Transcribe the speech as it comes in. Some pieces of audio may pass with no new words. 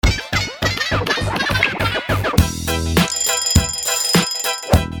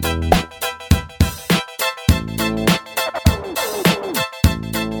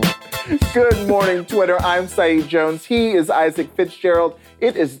morning, Twitter. I'm Saeed Jones. He is Isaac Fitzgerald.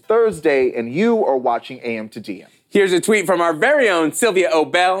 It is Thursday, and you are watching AM to DM. Here's a tweet from our very own Sylvia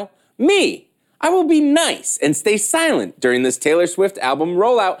Obell. Me, I will be nice and stay silent during this Taylor Swift album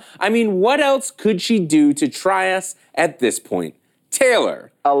rollout. I mean, what else could she do to try us at this point? Taylor.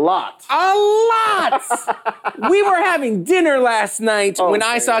 A lot. We were having dinner last night when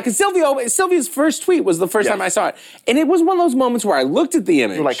I saw, because Sylvia's first tweet was the first time I saw it. And it was one of those moments where I looked at the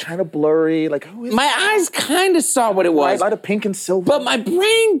image. You're like kind of blurry, like who is my eyes kind of saw what it was. A lot of pink and silver. But my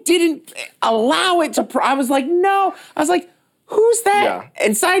brain didn't allow it to, I was like, no. I was like, who's that? Yeah.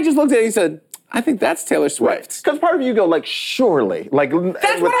 And Sai just looked at it and said, I think that's Taylor Swift. Because part of you go like, surely. Like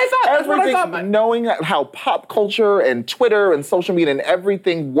That's what I thought. That's what I thought. Knowing how pop culture and Twitter and social media and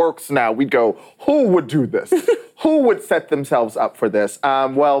everything works now, we'd go, who would do this? Who would set themselves up for this?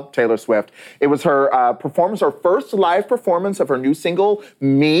 Well, Taylor Swift. It was her performance, her first live performance of her new single,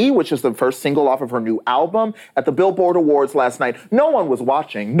 Me, which is the first single off of her new album, at the Billboard Awards last night. No one was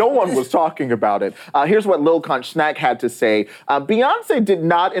watching. No one was talking about it. Here's what Lil Conch Snack had to say. Beyonce did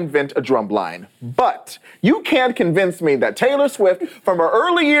not invent a drum line, but you can't convince me that Taylor Swift, from her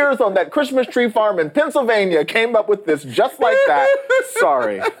early years on that Christmas tree farm in Pennsylvania, came up with this just like that.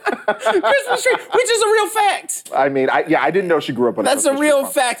 Sorry. Christmas tree, which is a real fact. I mean, I didn't know she grew up on a That's a real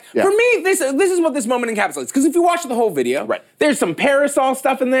fact. Yeah. For me, this is what this moment encapsulates. Because if you watch the whole video, there's some parasol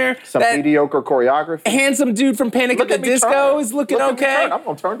stuff in there. Some mediocre choreography. Handsome dude from Panic at the Disco is looking okay. I'm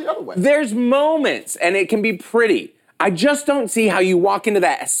going to turn the other way. There's moments, and it can be pretty. I just don't see how you walk into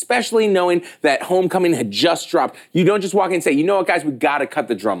that, especially knowing that Homecoming had just dropped. You don't just walk in and say, you know what, guys, we gotta cut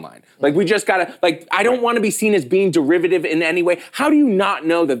the drum line. Like, we just gotta, like, I don't wanna be seen as being derivative in any way. How do you not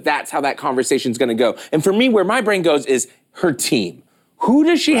know that that's how that conversation's gonna go? And for me, where my brain goes is her team. Who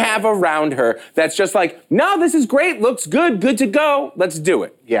does she have around her that's just like, no, this is great, looks good, good to go, let's do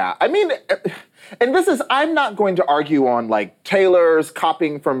it. Yeah, I mean, and this is, I'm not going to argue on like Taylor's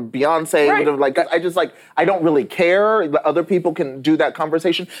copying from Beyonce. Right. Like, I don't really care. Other people can do that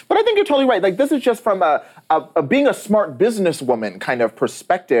conversation. But I think you're totally right. Like, this is just from a being a smart businesswoman kind of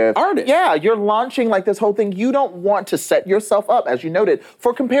perspective. Artist. Yeah, you're launching like this whole thing. You don't want to set yourself up, as you noted,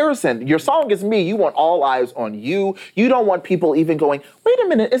 for comparison. Your song is Me. You want all eyes on you. You don't want people even going, wait a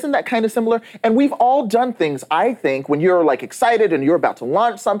minute, isn't that kind of similar? And we've all done things, I think, when you're like excited and you're about to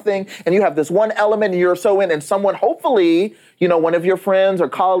launch something and you have this one element and you're so in, and someone, hopefully, you know, one of your friends or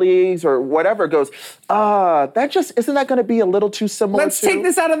colleagues or whatever goes, isn't that going to be a little too similar? Let's take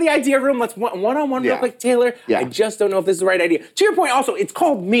this out of the idea room. Let's one-on-one real quick, Taylor. Yeah. I just don't know if this is the right idea. To your point, also, it's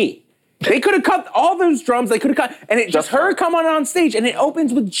called Me. They could have cut all those drums. They could have cut, and it just her come on stage, and it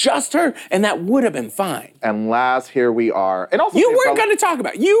opens with just her, and that would have been fine. And last, here we are. And also, you weren't going to talk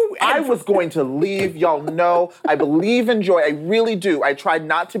about you. I was going to leave. Y'all know I believe in joy. I really do. I tried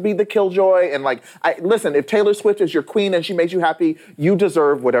not to be the killjoy, and listen. If Taylor Swift is your queen and she makes you happy, you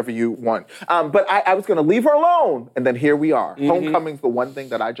deserve whatever you want. But I was going to leave her alone, and then here we are. Homecoming's the one thing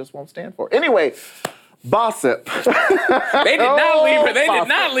that I just won't stand for. Anyway. Bossip. They did not leave her. They did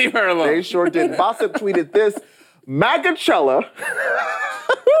not leave her alone. They sure did. Bossip tweeted this: Magachella.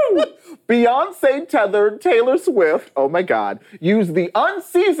 Beyonce tethered Taylor Swift, oh my God, used the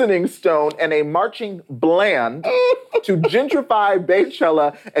unseasoning stone and a marching bland to gentrify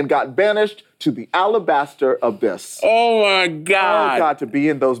Baychella and got banished to the alabaster abyss. Oh my God. Oh God, to be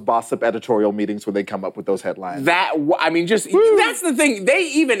in those Bossip editorial meetings when they come up with those headlines. That's the thing. They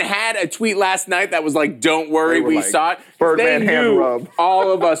even had a tweet last night that was like, don't worry, we like, saw it. Birdman hand rub.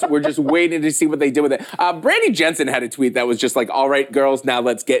 All of us were just waiting to see what they did with it. Brandy Jensen had a tweet that was just like, all right, girls, now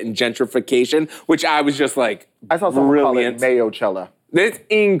let's get in gentrification, which I was just like, I saw someone call it Mayochella. It's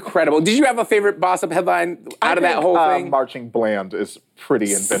incredible. Did you have a favorite Bossip headline out of that whole thing? Marching bland is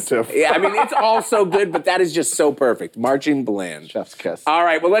pretty inventive. Yeah, I mean, it's all so good, but that is just so perfect. Marching bland. Chef's kiss. All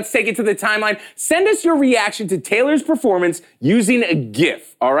right, well, let's take it to the timeline. Send us your reaction to Taylor's performance using a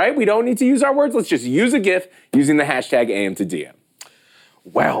GIF, all right? We don't need to use our words. Let's just use a GIF using the hashtag AM2DM.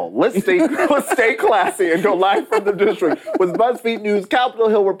 Well, let's stay classy and go live from the district with BuzzFeed News Capitol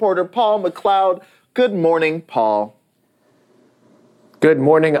Hill reporter Paul McLeod. Good morning, Paul. Good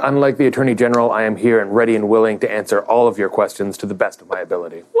morning. Unlike the Attorney General, I am here and ready and willing to answer all of your questions to the best of my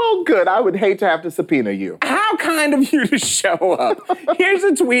ability. Well, good. I would hate to have to subpoena you. How kind of you to show up. Here's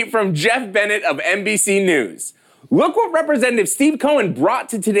a tweet from Jeff Bennett of NBC News. Look what Representative Steve Cohen brought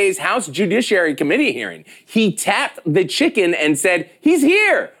to today's House Judiciary Committee hearing. He tapped the chicken and said, he's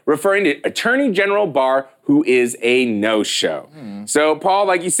here, referring to Attorney General Barr, who is a no-show. So, Paul,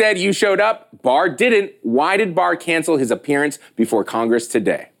 like you said, you showed up. Barr didn't. Why did Barr cancel his appearance before Congress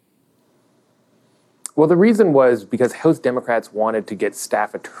today? Well, the reason was because House Democrats wanted to get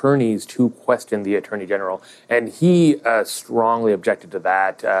staff attorneys to question the Attorney General, and he strongly objected to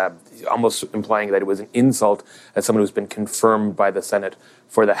that, almost implying that it was an insult as someone who's been confirmed by the Senate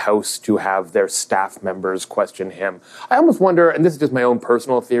for the House to have their staff members question him. I almost wonder, and this is just my own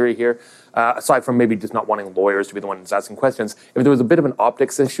personal theory here, aside from maybe just not wanting lawyers to be the ones asking questions, if there was a bit of an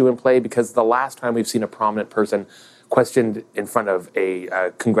optics issue in play, because the last time we've seen a prominent person questioned in front of a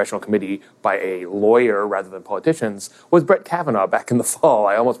congressional committee by a lawyer rather than politicians was Brett Kavanaugh back in the fall.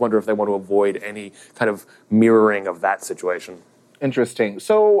 I almost wonder if they want to avoid any kind of mirroring of that situation. Interesting.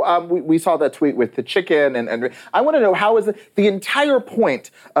 So we saw that tweet with the chicken, and I want to know, how is it, the entire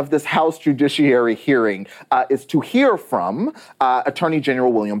point of this House Judiciary hearing is to hear from Attorney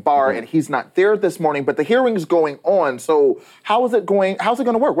General William Barr, and he's not there this morning, but the hearing's going on. So how's it going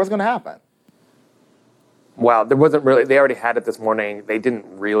to work? What's going to happen? Well, there wasn't really, they already had it this morning. They didn't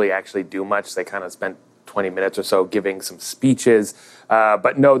really actually do much. They kind of spent 20 minutes or so giving some speeches.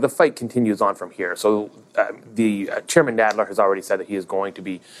 But no, the fight continues on from here. So the Chairman Nadler has already said that he is going to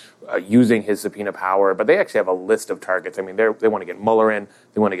be using his subpoena power, but they actually have a list of targets. I mean, they want to get Mueller in,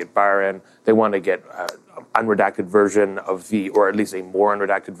 they want to get Barr in, they want to get unredacted version of or at least a more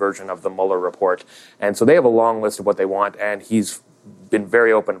unredacted version of the Mueller report. And so they have a long list of what they want, and he's been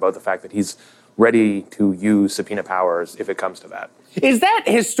very open about the fact that he's ready to use subpoena powers if it comes to that. Is that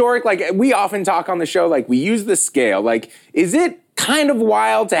historic? Like, we often talk on the show, like, we use the scale. Like, is it kind of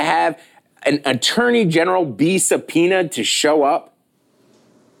wild to have an attorney general be subpoenaed to show up?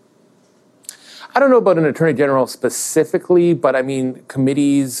 I don't know about an attorney general specifically, but I mean,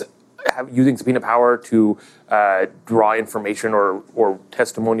 committees using subpoena power to draw information or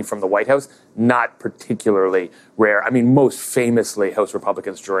testimony from the White House, not particularly rare. I mean, most famously, House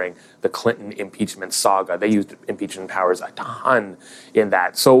Republicans during the Clinton impeachment saga, they used impeachment powers a ton in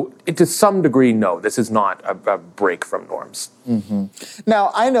that. So to some degree, no, this is not a break from norms. Mm-hmm.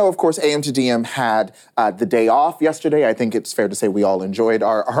 Now, I know, of course, AM to DM had the day off yesterday. I think it's fair to say we all enjoyed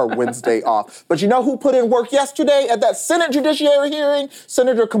our Wednesday off. But you know who put in work yesterday at that Senate Judiciary hearing?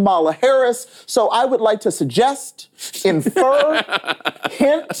 Senator Kamala Harris. So I would like to suggest, infer,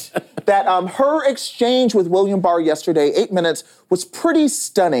 hint that her exchange with William Barr yesterday, 8 minutes, was pretty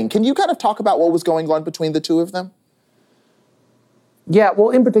stunning. Can you kind of talk about what was going on between the two of them? Yeah, well,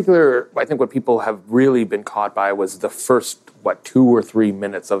 in particular, I think what people have really been caught by was the first, 2 or 3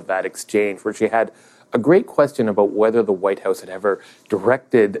 minutes of that exchange, where she had a great question about whether the White House had ever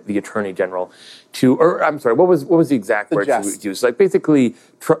directed the Attorney General to, or I'm sorry, what was the exact word she used? Like, basically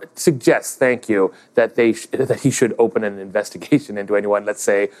suggests, thank you, that that he should open an investigation into anyone, let's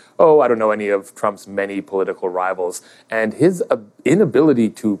say, I don't know, any of Trump's many political rivals. And his inability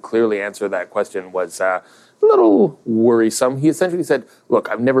to clearly answer that question was a little worrisome. He essentially said, look,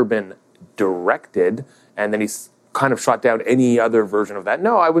 I've never been directed, and then he's kind of shot down any other version of that.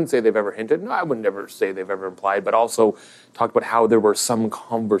 No, I wouldn't say they've ever hinted. No, I would never say they've ever implied, but also talked about how there were some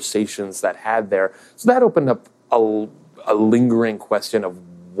conversations that had there. So that opened up a lingering question of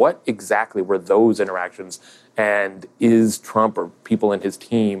what exactly were those interactions, and is Trump or people in his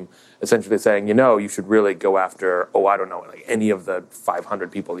team essentially saying, you should really go after, I don't know, like any of the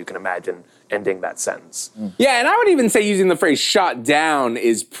 500 people you can imagine ending that sentence. Yeah, and I would even say using the phrase shot down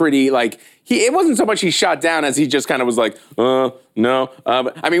is pretty, it wasn't so much he shot down as he just kind of was like, no.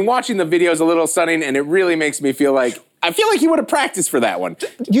 I mean, watching the video is a little stunning, and it really makes me feel like he would have practiced for that one.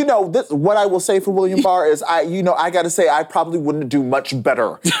 What I will say for William Barr is, I got to say, I probably wouldn't do much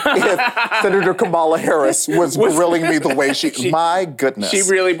better if Senator Kamala Harris was grilling me the way my goodness. She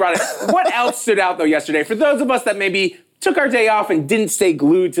really brought it. What else stood out, though, yesterday? For those of us that maybe took our day off and didn't stay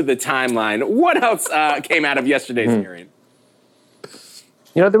glued to the timeline, what else came out of yesterday's hearing?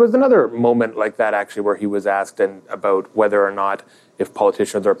 There was another moment like that, actually, where he was asked about whether or not, if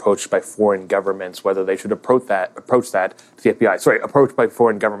politicians are approached by foreign governments, whether they should approach that to the FBI. Sorry, approached by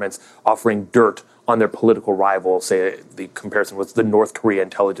foreign governments offering dirt on their political rival. Say the comparison was the North Korea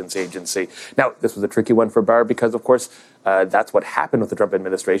intelligence agency. Now, this was a tricky one for Barr because, of course, that's what happened with the Trump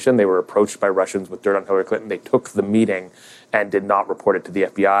administration. They were approached by Russians with dirt on Hillary Clinton. They took the meeting and did not report it to the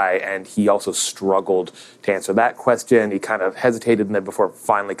FBI. And he also struggled to answer that question. He kind of hesitated, and then before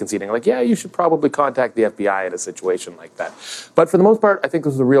finally conceding, you should probably contact the FBI in a situation like that. But for the most part, I think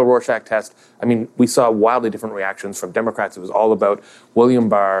this was a real Rorschach test. I mean, we saw wildly different reactions from Democrats. It was all about William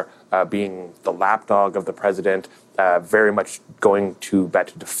Barr being the lapdog of the president, very much going to bat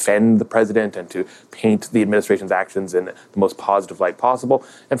to defend the president and to paint the administration's actions in the most positive light possible.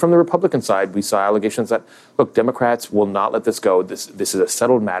 And from the Republican side, we saw allegations that, look, Democrats will not let this go. This is a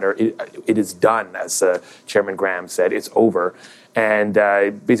settled matter. It is done, as Chairman Graham said. It's over. And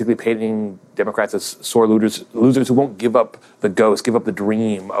basically painting Democrats as sore losers who won't give up the ghost, give up the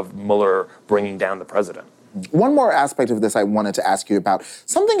dream of Mueller bringing down the president. One more aspect of this I wanted to ask you about,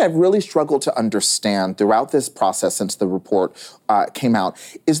 something I've really struggled to understand throughout this process since the report came out,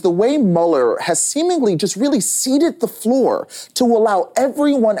 is the way Mueller has seemingly just really ceded the floor to allow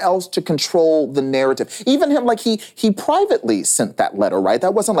everyone else to control the narrative. Even him, like he privately sent that letter, right?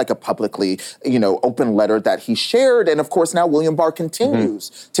 That wasn't like a publicly, open letter that he shared. And of course, now William Barr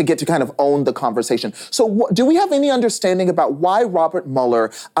continues to get to kind of own the conversation. So do we have any understanding about why Robert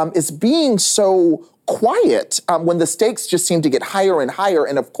Mueller is being so quiet when the stakes just seem to get higher and higher?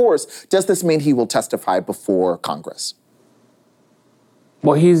 And of course, does this mean he will testify before Congress?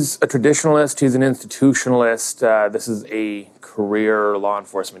 Well, he's a traditionalist. He's an institutionalist. This is a career law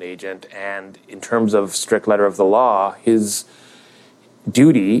enforcement agent. And in terms of strict letter of the law, his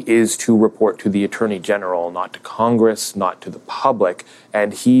duty is to report to the Attorney General, not to Congress, not to the public.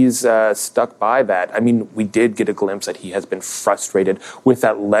 And he's stuck by that. I mean, we did get a glimpse that he has been frustrated with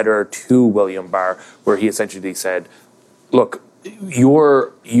that letter to William Barr, where he essentially said, look,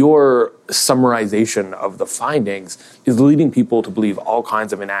 your summarization of the findings is leading people to believe all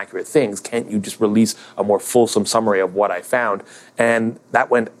kinds of inaccurate things. Can't you just release a more fulsome summary of what I found? And that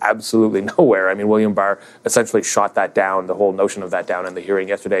went absolutely nowhere. I mean, William Barr essentially shot that down, the whole notion of that down in the hearing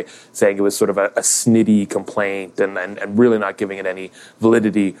yesterday, saying it was sort of a snitty complaint and really not giving it any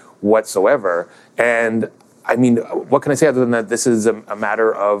validity whatsoever. And I mean, what can I say other than that this is a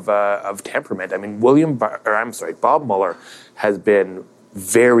matter of temperament? I mean, Bob Mueller has been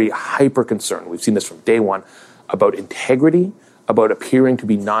very hyper concerned. We've seen this from day one about integrity, about appearing to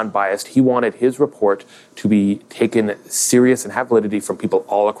be non-biased. He wanted his report to be taken serious and have validity from people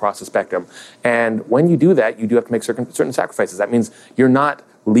all across the spectrum. And when you do that, you do have to make certain sacrifices. That means you're not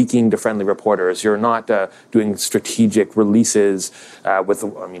leaking to friendly reporters. You're not doing strategic releases with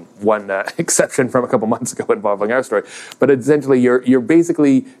one exception from a couple months ago involving our story. But essentially, you're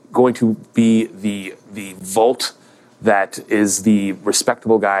basically going to be the vault that is the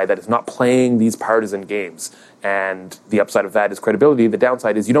respectable guy that is not playing these partisan games. And the upside of that is credibility. The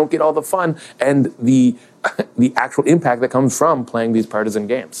downside is you don't get all the fun and the actual impact that comes from playing these partisan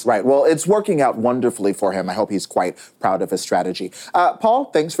games. Right. Well, it's working out wonderfully for him. I hope he's quite proud of his strategy.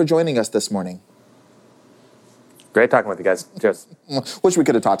 Paul, thanks for joining us this morning. Great talking with you guys. Cheers. Wish we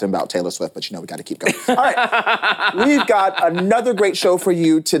could have talked to him about Taylor Swift, but we got to keep going. All right. We've got another great show for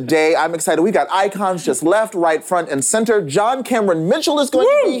you today. I'm excited. We've got icons just left, right, front, and center. John Cameron Mitchell is going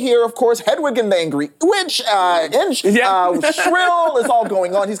to be here, of course. Hedwig and the Angry Witch, Shrill is all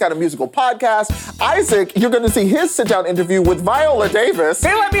going on. He's got a musical podcast. Isaac, you're going to see his sit-down interview with Viola Davis.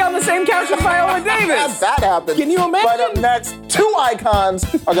 They let me on the same couch with Viola Davis. How'd that happen? Can you imagine? But up next, two icons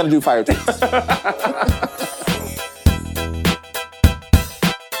are going to do fire tweets.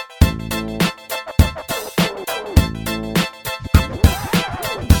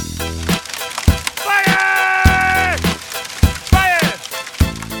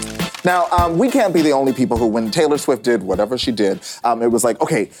 Now, we can't be the only people who, when Taylor Swift did whatever she did, it was like,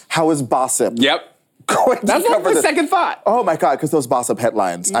 okay, how is Bossip going to That's cover like the this? second thought. Oh my God, because those Bossip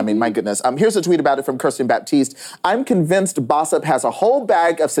headlines. I mean, my goodness. Here's a tweet about it from Kirsten Baptiste. I'm convinced Bossip has a whole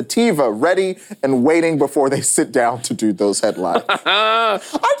bag of sativa ready and waiting before they sit down to do those headlines. I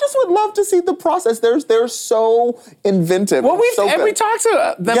just would love to see the process. They're so inventive. Well, we talked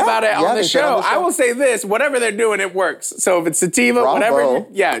to them about it on the show. I will say this, whatever they're doing, it works. So if it's sativa, whatever,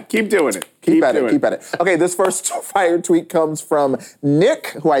 keep doing it. Keep at it. Okay, this first fire tweet comes from Nick,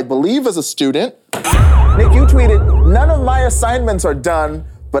 who I believe is a student. Nick, you tweeted, none of my assignments are done,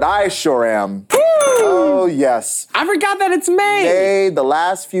 but I sure am. Woo! Oh, yes. I forgot that it's May. May, the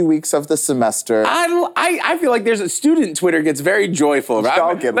last few weeks of the semester. I feel like there's a student Twitter gets very joyful.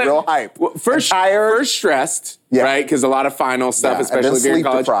 Y'all get real hype. First stressed, right? Because a lot of final stuff, especially if you're in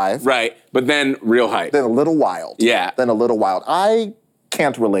college. Deprived. Right, but then real hype. Then a little wild. Yeah. Then a little wild. I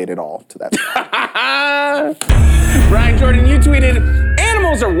can't relate at all to that. Brian Jordan, you tweeted,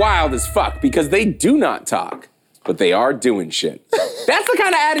 animals are wild as fuck because they do not talk, but they are doing shit. That's the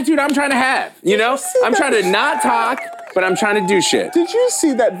kind of attitude I'm trying to have, you know? I'm trying to not talk, but I'm trying to do shit. Did you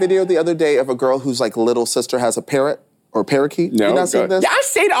see that video the other day of a girl whose little sister has a parrot? Or parakeet? No, you not seen this? Yeah, I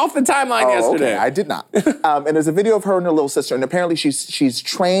stayed off the timeline yesterday. Okay, I did not. And there's a video of her and her little sister, and apparently she's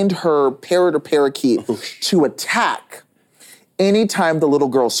trained her parrot or parakeet to attack anytime the little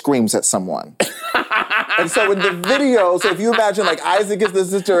girl screams at someone. And so in the video, so if you imagine like Isaac is the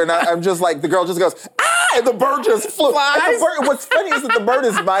sister, and I'm just like, the girl just goes, ah, and the bird just flew. What's funny is that the bird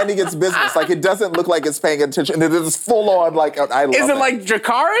is minding its business. Like, it doesn't look like it's paying attention. And it is full on, like, I love it. Is it like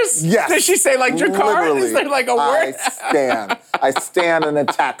Dracarys? Yes. Did she say like Dracarys? Literally. Is there like a word? I stand and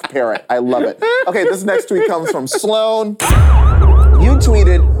attack parrot. I love it. Okay, this next tweet comes from Sloan. You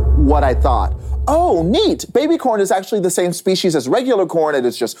tweeted what I thought. Oh, neat. Baby corn is actually the same species as regular corn. It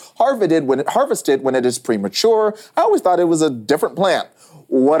is just harvested when it is premature. I always thought it was a different plant.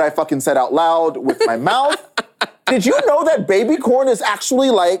 What I fucking said out loud with my mouth. Did you know that baby corn is actually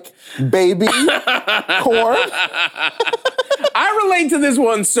like baby corn? I relate to this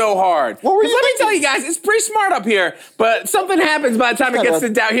one so hard. What were you Let me thinking? tell you guys, it's pretty smart up here, but something happens by the time it gets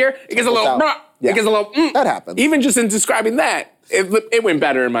down here. It gets a little, Yeah. it gets a little, That happens. Even just in describing that, it went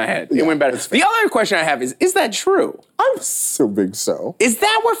better in my head. It went better. The other question I have is that true? I'm assuming so. Is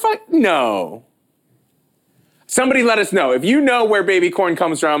that where no. Somebody let us know. If you know where baby corn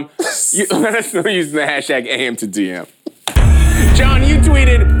comes from, let us know using the hashtag AM2DM. John, you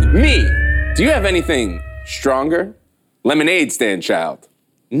tweeted, me, do you have anything stronger? Lemonade stand child.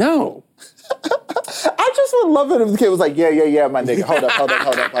 No. I just would love it if the kid was like, yeah, my nigga. Hold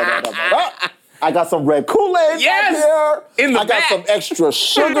up. I got some red Kool-Aid Yes! here. In the I got back. some extra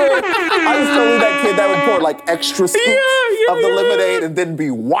sugar. I used to be that kid that would pour like extra scoops of the lemonade and then be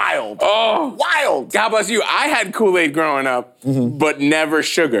wild. Oh. Wild. God bless you. I had Kool-Aid growing up, but never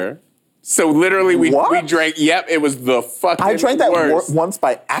sugar. So literally we drank, it was the fucking I drank that worst. once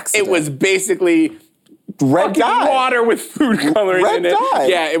by accident. It was basically red dye. water with food coloring Red in it. dye.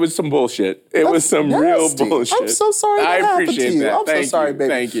 Yeah, it was some bullshit. It was some nasty. real bullshit. I'm so sorry that I happened appreciate to you. that. I'm Thank so sorry, you. baby.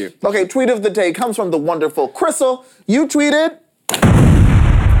 Thank you. Okay, tweet of the day comes from the wonderful Crystal. You tweeted,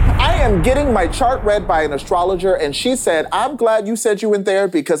 I am getting my chart read by an astrologer, and she said, I'm glad you said you went there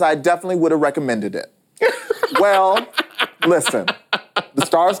because I definitely would have recommended it. Well, listen, the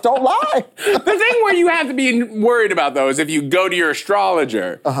stars don't lie. The thing where you have to be worried about, though, is if you go to your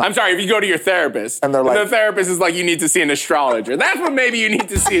astrologer. I'm sorry, if you go to your therapist. And they're like, the therapist is like, you need to see an astrologer. That's when maybe you need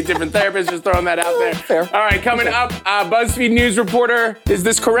to see a different therapist. Just throwing that out there. Fair. All right, coming up, BuzzFeed News reporter. Is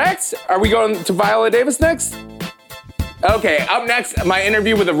this correct? Are we going to Viola Davis next? Okay, up next, my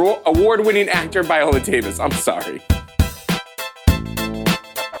interview with award-winning actor Viola Davis. I'm sorry.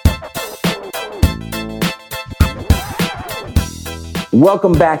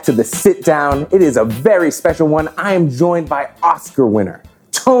 Welcome back to The Sit Down. It is a very special one. I am joined by Oscar winner,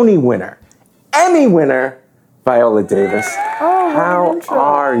 Tony winner, Emmy winner, Viola Davis. How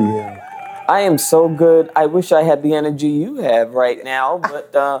are you? I am so good. I wish I had the energy you have right now,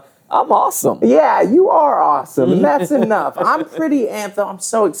 but I'm awesome. Yeah, you are awesome, and that's enough. I'm pretty amped, though. I'm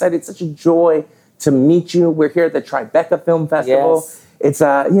so excited. It's such a joy to meet you. We're here at the Tribeca Film Festival. Yes. It's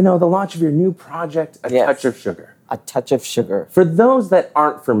the launch of your new project, A Touch of Sugar. A Touch of Sugar. For those that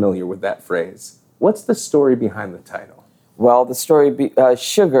aren't familiar with that phrase, what's the story behind the title? Well, the story,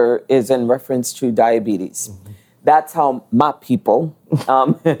 sugar is in reference to diabetes. Mm-hmm. That's how my people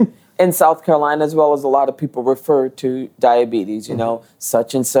in South Carolina, as well as a lot of people, refer to diabetes. You know,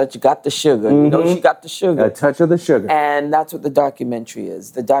 such and such got the sugar. You know, she got the sugar. A touch of the sugar. And that's what the documentary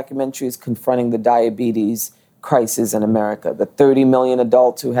is. The documentary is confronting the diabetes crisis in America. The 30 million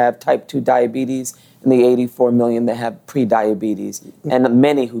adults who have type 2 diabetes and the 84 million that have pre-diabetes, and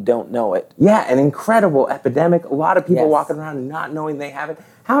many who don't know it. Yeah, an incredible epidemic. A lot of people walking around not knowing they have it.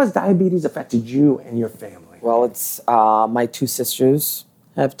 How has diabetes affected you and your family? Well, it's my two sisters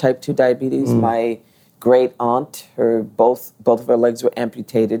have type 2 diabetes. My great aunt, both of her legs were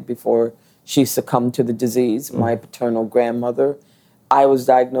amputated before she succumbed to the disease. My paternal grandmother, I was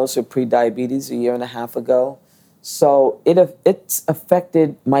diagnosed with pre-diabetes a year and a half ago. So it's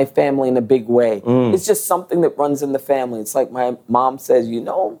affected my family in a big way. It's just something that runs in the family. It's like my mom says,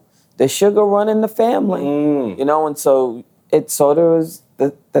 the sugar run in the family. And so it sort of was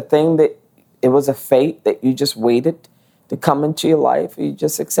the thing that it was a fate that you just waited to come into your life, and you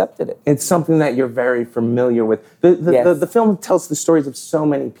just accepted it. It's something that you're very familiar with. The film tells the stories of so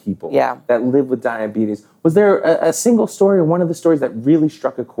many people that live with diabetes. Was there a single story or one of the stories that really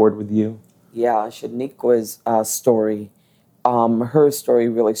struck a chord with you? Yeah, Shaniqua's story, her story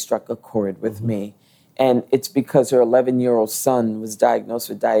really struck a chord with me. And it's because her 11-year-old son was diagnosed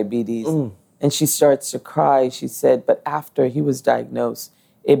with diabetes. And she starts to cry. She said, but after he was diagnosed,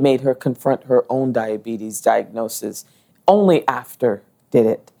 it made her confront her own diabetes diagnosis. Only after did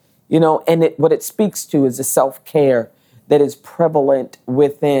it. And what it speaks to is the self-care that is prevalent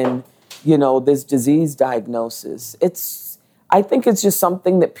within, this disease diagnosis. I think it's just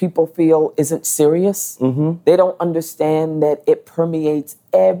something that people feel isn't serious. They don't understand that it permeates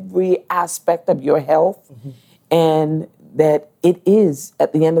every aspect of your health and that it is,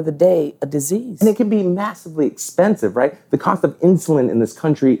 at the end of the day, a disease. And it can be massively expensive, right? The cost of insulin in this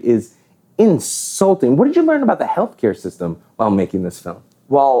country is insulting. What did you learn about the healthcare system while making this film?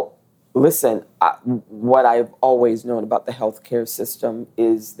 Well, listen, what I've always known about the healthcare system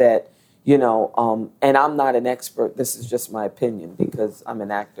is that, and I'm not an expert, this is just my opinion because I'm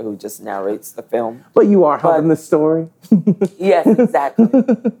an actor who just narrates the film. But you are helping the story. Yes, exactly.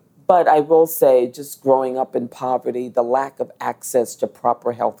 But I will say, just growing up in poverty, the lack of access to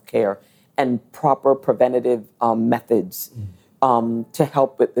proper health care and proper preventative methods to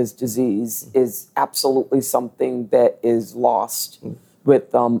help with this disease is absolutely something that is lost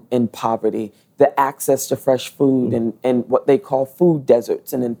with in poverty. The access to fresh food and what they call food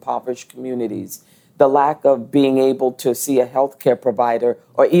deserts in impoverished communities. The lack of being able to see a healthcare provider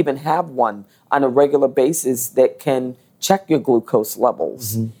or even have one on a regular basis that can check your glucose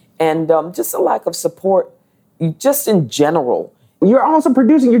levels. And just a lack of support, just in general. You're also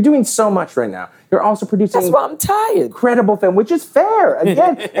producing, you're doing so much right now. You're also producing. That's why I'm tired. Incredible film, which is fair,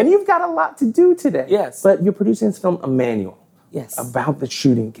 again. And you've got a lot to do today. Yes. But you're producing this film, Emmanuel. Yes. About the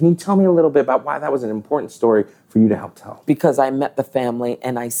shooting. Can you tell me a little bit about why that was an important story for you to help tell? Because I met the family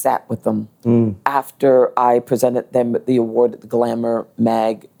and I sat with them after I presented them with the award at the Glamour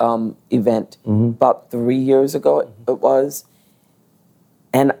Mag event about 3 years ago, it was.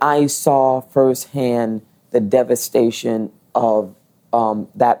 And I saw firsthand the devastation of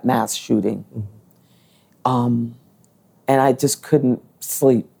that mass shooting. And I just couldn't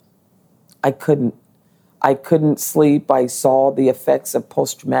sleep. I couldn't sleep. I saw the effects of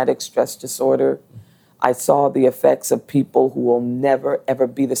post-traumatic stress disorder. I saw the effects of people who will never, ever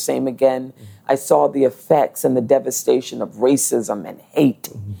be the same again. I saw the effects and the devastation of racism and hate.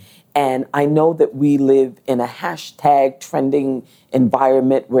 And I know that we live in a hashtag trending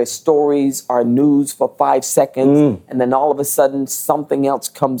environment where stories are news for 5 seconds, and then all of a sudden something else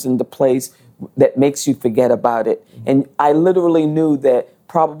comes into place that makes you forget about it. And I literally knew that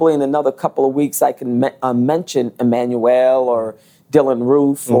probably in another couple of weeks I can mention Emmanuel or Dylan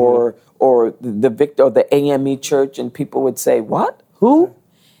Roof or the Victor or the AME Church, and people would say, "What? Who?"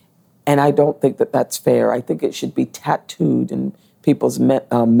 And I don't think that that's fair. I think it should be tattooed in people's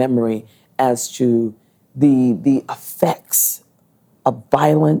memory as to the effects of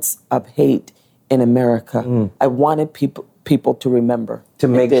violence, of hate in America. I wanted people to remember. To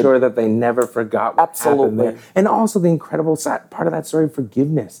make sure that they never forgot what happened there. Absolutely. And also the incredible part of that story,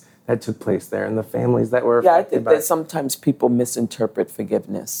 forgiveness that took place there and the families that were Yeah, I affected think by that sometimes people misinterpret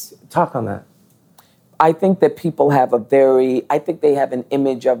forgiveness. Talk on that. I think that people have I think they have an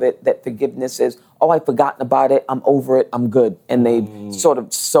image of it that forgiveness is, oh, I've forgotten about it, I'm over it, I'm good. And they sort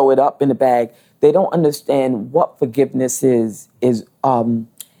of sew it up in a bag. They don't understand what forgiveness is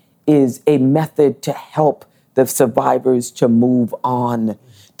a method to help the survivors to move on,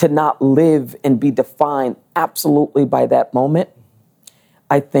 to not live and be defined absolutely by that moment.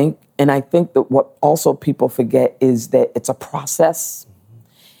 I think that what also people forget is that it's a process.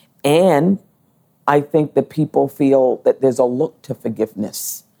 And I think that people feel that there's a look to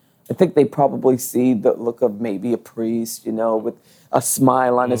forgiveness. I think they probably see the look of maybe a priest, with a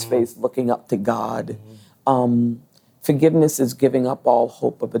smile on his face looking up to God. Forgiveness is giving up all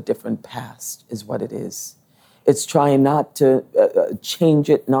hope of a different past, is what it is. It's trying not to change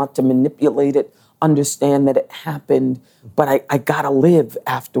it, not to manipulate it, understand that it happened, but I gotta live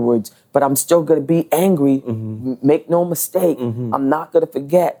afterwards. But I'm still gonna be angry, make no mistake. I'm not gonna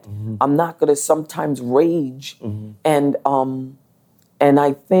forget. I'm not gonna sometimes rage. And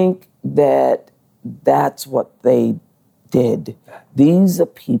I think that that's what they did. These are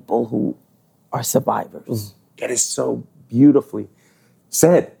people who are survivors. That is so beautifully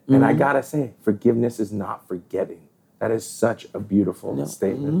said. And I gotta say, forgiveness is not forgetting. That is such a beautiful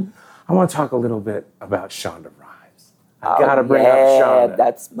statement. I want to talk a little bit about Shonda Rhimes. I gotta bring up Shonda.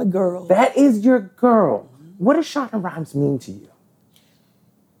 That's my girl. That is your girl. What does Shonda Rhimes mean to you?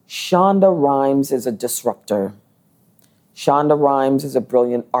 Shonda Rhimes is a disruptor. Shonda Rhimes is a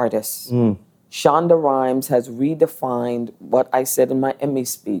brilliant artist. Shonda Rhimes has redefined what I said in my Emmy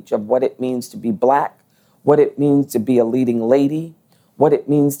speech of what it means to be Black, what it means to be a leading lady, what it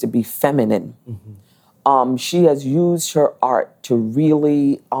means to be feminine. She has used her art to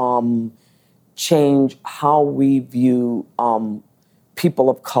really change how we view people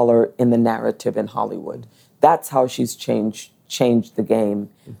of color in the narrative in Hollywood. That's how she's changed the game.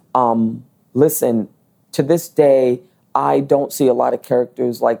 Listen, to this day, I don't see a lot of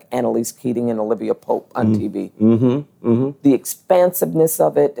characters like Annalise Keating and Olivia Pope on TV. The expansiveness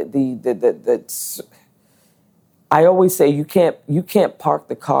of it, I always say you can't park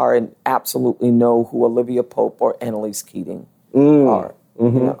the car and absolutely know who Olivia Pope or Annalise Keating are. You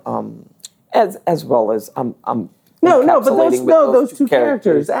know, as well as I'm but encapsulating with those two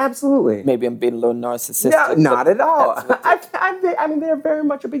characters, absolutely. Maybe I'm being a little narcissistic. No, not at all. I mean, they're very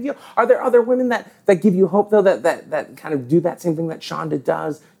much a big deal. Are there other women that give you hope, though, that kind of do that same thing that Shonda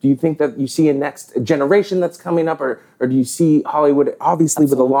does? Do you think that you see a next generation that's coming up, or do you see Hollywood, obviously,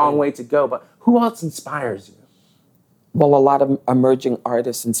 with a long way to go, but who else inspires you? Well, a lot of emerging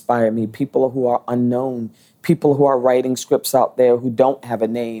artists inspire me, people who are unknown, people who are writing scripts out there who don't have a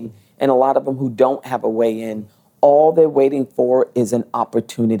name, and a lot of them who don't have a way in. All they're waiting for is an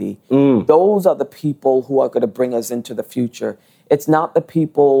opportunity. Those are the people who are going to bring us into the future. It's not the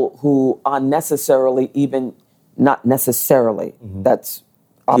people who are not necessarily, that's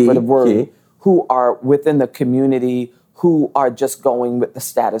operative word, who are within the community, who are just going with the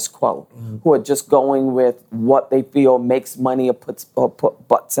status quo, who are just going with what they feel makes money or put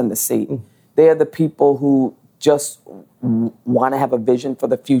butts in the seat. They are the people who just want to have a vision for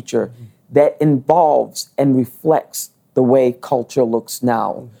the future that involves and reflects the way culture looks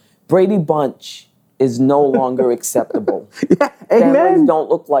now. Brady Bunch is no longer acceptable. Amen. Families don't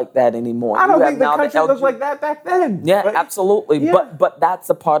look like that anymore. I don't think the country looked like that back then. Yeah, absolutely. Yeah. But that's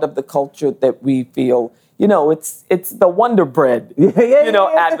a part of the culture that we feel. You know, it's the Wonder Bread.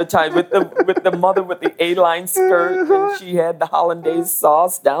 Advertised with the mother with the A-line skirt, and she had the hollandaise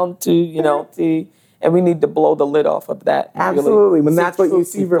sauce down to and we need to blow the lid off of that. Absolutely. Really when that's what you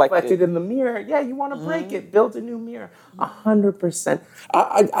see reflected in the mirror, you want to break it, build a new mirror. 100%.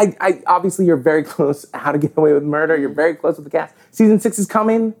 I obviously, you're very close. How to Get Away with Murder. You're very close with the cast. Season 6 is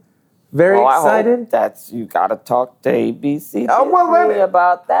coming. Very excited. You got to talk to ABC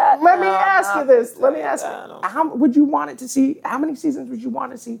about that. Let me ask you this. How would you want it to see? How many seasons would you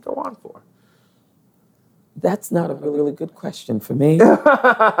want to see go on for? That's not a really good question for me. Depending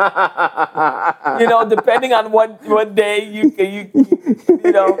on what day you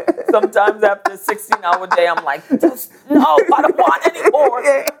sometimes after a 16-hour day, I'm like, I don't want any more.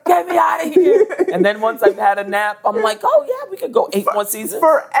 Get me out of here. And then once I've had a nap, I'm like, oh yeah, we could go 8 more seasons.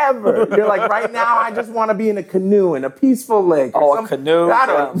 Forever. You're like, right now, I just want to be in a canoe in a peaceful lake. A canoe.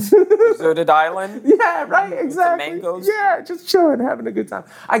 Deserted island. Yeah, right, exactly. Some mangoes. Yeah, just chilling, having a good time.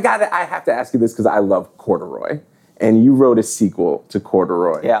 I have to ask you this because I love Corduroy. And you wrote a sequel to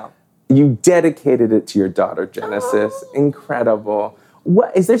Corduroy. Yeah. You dedicated it to your daughter, Genesis. Oh. Incredible.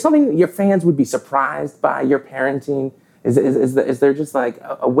 Is there something your fans would be surprised by your parenting? Is there just like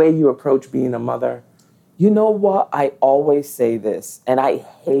a way you approach being a mother? You know what? I always say this, and I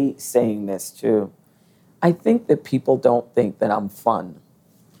hate saying this too. I think that people don't think that I'm fun.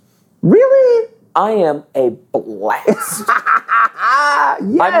 Really? I am a blast.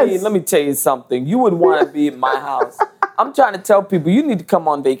 Yes. I mean, let me tell you something. You would want to be in my house. I'm trying to tell people, you need to come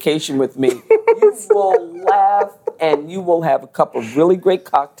on vacation with me. You will laugh and you will have a cup of really great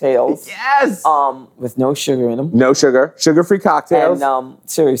cocktails. Yes. With no sugar in them. No sugar. Sugar-free cocktails. And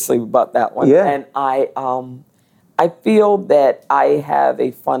seriously about that one. Yeah. And I feel that I have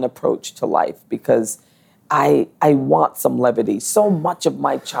a fun approach to life because I want some levity. So much of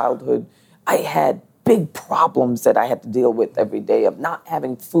my childhood, I had big problems that I had to deal with every day of not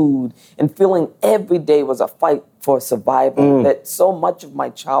having food and feeling every day was a fight for survival, that so much of my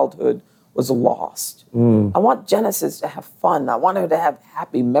childhood was lost. I want Genesis to have fun. I want her to have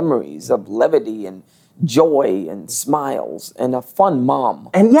happy memories of levity and joy and smiles and a fun mom.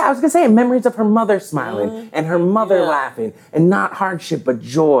 And I was going to say, memories of her mother smiling and her mother laughing and not hardship, but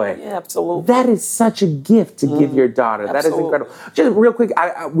joy. Yeah, absolutely. That is such a gift to give your daughter. Absolutely. That is incredible. Just real quick,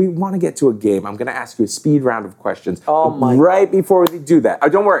 we want to get to a game. I'm going to ask you a speed round of questions. Oh, my Right God. Before we do that.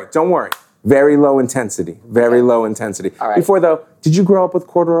 Don't worry. Very low intensity. Low intensity. All right. Before, though, did you grow up with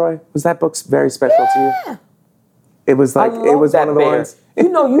Corduroy? Was that book very special to you? It was like, it was one of the ones.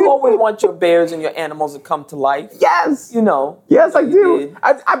 You always want your bears and your animals to come to life. Yes. Yes, I do.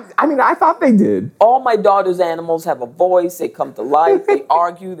 I mean, I thought they did. All my daughter's animals have a voice. They come to life. They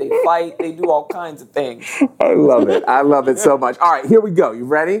argue. They fight. They do all kinds of things. I love it. I love it so much. All right, here we go. You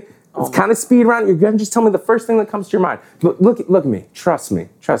ready? It's kind of speed round. You're going to just tell me the first thing that comes to your mind. Look at me. Trust me.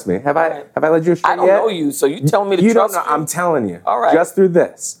 Have I led you astray yet? I don't know you, so you tell me to trust you. You don't know. I'm telling you. All right. Just through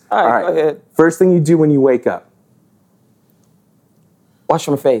this. All right, go ahead. First thing you do when you wake up. Wash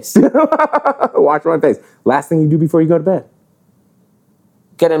my face. Wash my face. Last thing you do before you go to bed.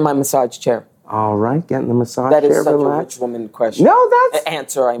 Get in my massage chair. All right, getting the massage That is chair such a relaxed. rich woman question. No, that's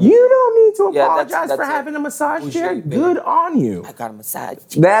Answer, I mean. You don't need to Yeah, apologize that's for a having a massage bougie chair. baby. Good on you. I got a massage.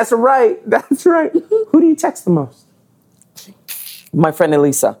 That's right. That's right. Who do you text the most? My friend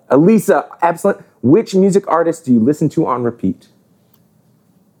Elisa. Elisa, excellent. Which music artist do you listen to on repeat?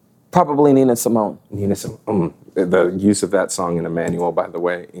 Probably Nina Simone. Nina Simone. The use of that song in Emmanuel, by the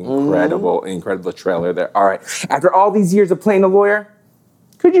way, incredible trailer there. All right. After all these years of playing a lawyer,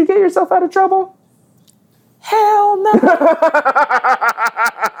 could you get yourself out of trouble? Hell no.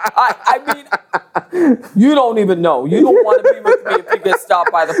 I mean, you don't even know. You don't want to be with me if you get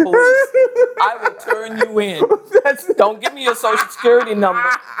stopped by the police. I will turn you in. Don't give me your social security number.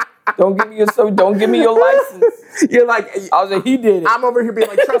 Don't give me your license. You're like, I was like, he did it. I'm over here being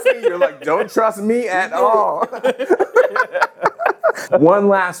like, trust me. You're like, don't trust me at all. One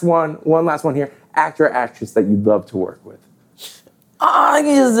last one here. Actor or actress that you'd love to work with.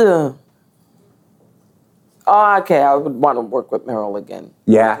 Okay, I would want to work with Meryl again.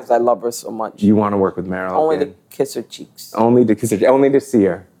 Yeah. Because I love her so much. You want to work with Meryl Only again? to kiss her cheeks. Only to see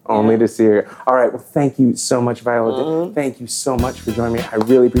her. Only to see her. All right. Well, thank you so much, Viola. Thank you so much for joining me. I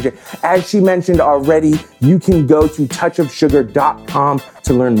really appreciate it. As she mentioned already, you can go to touchofsugar.com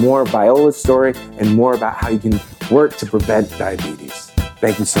to learn more of Viola's story and more about how you can work to prevent diabetes.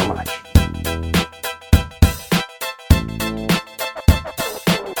 Thank you so much.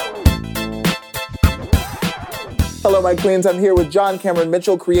 Hello, my queens. I'm here with John Cameron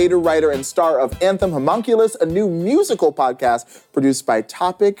Mitchell, creator, writer, and star of Anthem Homunculus, a new musical podcast produced by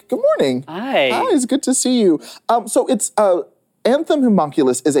Topic. Good morning. Hi. Hi, it's good to see you. So it's Anthem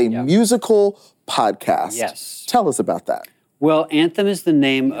Homunculus is a musical podcast. Yes. Tell us about that. Well, Anthem is the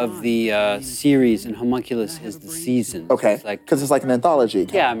name of the series, and Homunculus is the season. Okay. It's like, Because it's like an anthology.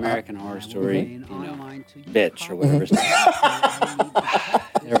 yeah, American Horror Story, bitch, or whatever.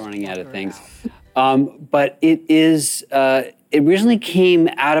 They're running out of things. But it is, it originally came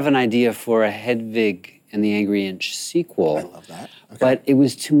out of an idea for a Hedwig and the Angry Inch sequel. I love that. Okay. But it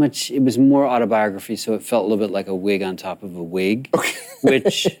was too much, it was more autobiography, so it felt a little bit like a wig on top of a wig,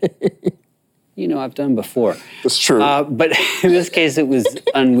 which, I've done before. That's true. But in this case, it was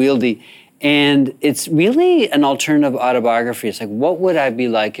unwieldy. And it's really an alternative autobiography. It's like, what would I be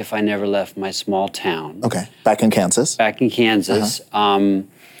like if I never left my small town? Okay. Back in Kansas. Back in Kansas.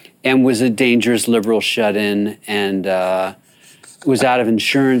 And was a dangerous liberal shut-in and was out of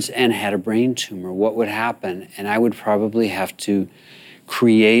insurance and had a brain tumor. What would happen? And I would probably have to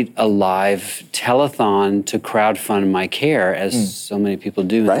create a live telethon to crowdfund my care, as so many people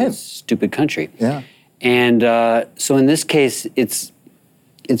do in this stupid country. Yeah. And so in this case, it's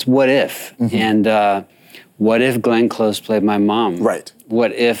what if? And what if Glenn Close played my mom? Right.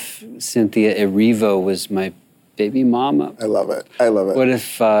 What if Cynthia Erivo was my baby mama? I love it. I love it. What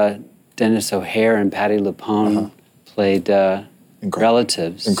if Dennis O'Hare and Patti LuPone played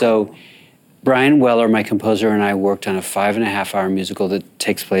relatives? So Brian Weller, my composer, and I worked on a 5.5-hour musical that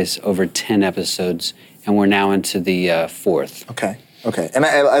takes place over 10 episodes, and we're now into the 4th. Okay. And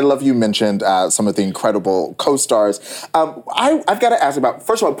I love you mentioned some of the incredible co-stars. I've got to ask about,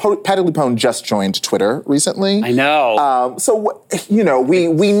 first of all, Patti LuPone just joined Twitter recently. I know. So,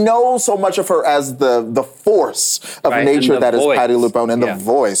 we know so much of her as the force of nature that is Patti LuPone, and the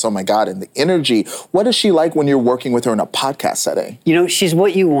voice, oh my God, and the energy. What is she like when you're working with her in a podcast setting? She's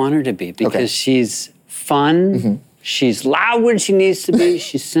what you want her to be because she's fun, she's loud when she needs to be,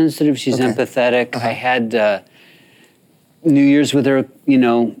 she's sensitive, she's empathetic. I had New Year's with her,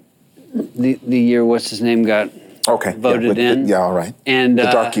 the year, what's his name, got voted in. All right. And the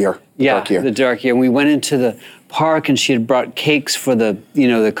dark year. The dark year. And we went into the park and she had brought cakes for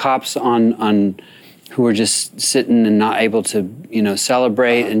the cops on who were just sitting and not able to,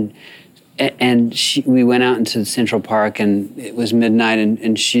 celebrate. And we went out into Central Park and it was midnight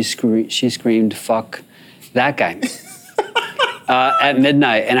and she screamed, "Fuck that guy," at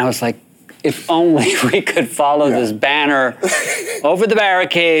midnight. And I was like, if only we could follow this banner over the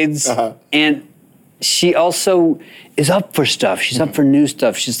barricades. And she also is up for stuff. She's up for new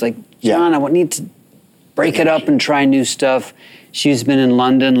stuff. She's like, John, I need to break it up and try new stuff. She's been in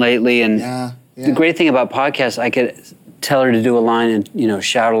London lately. And the great thing about podcasts, I could tell her to do a line and,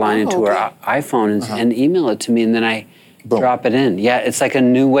 shout a line into her iPhone and email it to me. And then I drop it in. Yeah, it's like a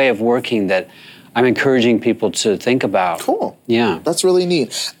new way of working that I'm encouraging people to think about. Cool. Yeah. That's really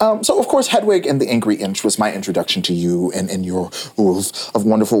neat. So, of course, Hedwig and the Angry Inch was my introduction to you and your of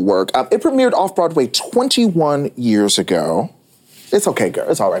wonderful work. It premiered off-Broadway 21 years ago. It's okay, girl.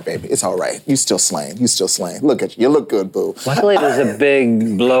 It's all right, baby. It's all right. You still slaying. You still slaying. Look at you. You look good, boo. Luckily, there's a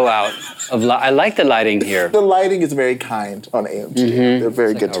big blowout of light. I like the lighting here. The lighting is very kind on AMG. They're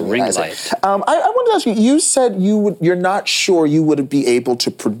very good like to a me. ring Isaac. light. I wanted to ask you. You said you're not sure you would be able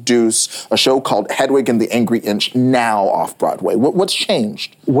to produce a show called Hedwig and the Angry Inch now off Broadway. What's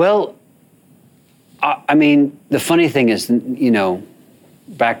changed? Well, I mean, the funny thing is,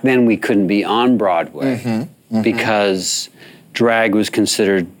 back then we couldn't be on Broadway because drag was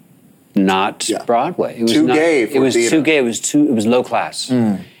considered not Broadway. It was Too not, gay for It was theater. too gay. It was low class.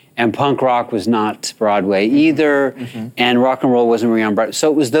 And punk rock was not Broadway either, and rock and roll wasn't really on Broadway. So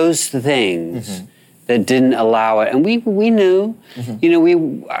it was those things that didn't allow it. And we knew,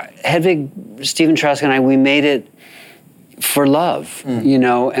 Hedwig, Stephen Trask and I, we made it for love,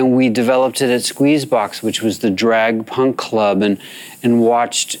 and we developed it at Squeezebox, which was the drag punk club, and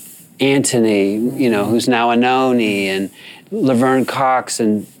watched Anthony, who's now Anoni, and Laverne Cox,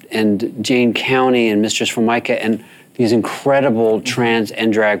 and Jane County, and Mistress Formica, and these incredible trans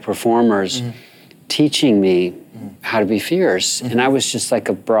and drag performers teaching me how to be fierce. And I was just like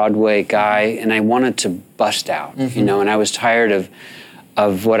a Broadway guy, and I wanted to bust out, and I was tired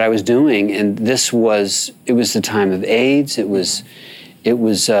of what I was doing. And it was the time of AIDS. There was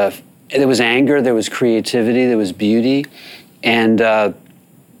anger, there was creativity, there was beauty. And the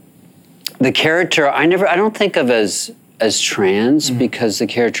character, I don't think of as trans because the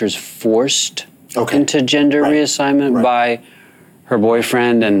character is forced into gender reassignment by her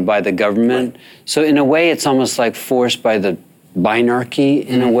boyfriend and by the government. So in a way, it's almost like forced by the binarchy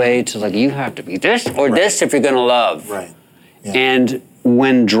in a way to like, you have to be this or this if you're gonna love. Right. Yeah. And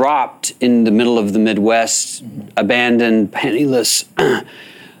when dropped in the middle of the Midwest, abandoned, penniless,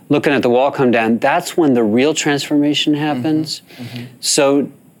 looking at the wall come down, that's when the real transformation happens. So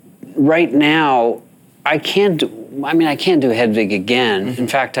right now, I can't do Hedwig again. In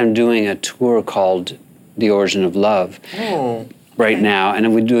fact, I'm doing a tour called The Origin of Love right now,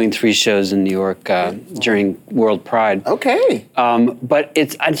 and we're doing 3 shows in New York during World Pride. Okay. But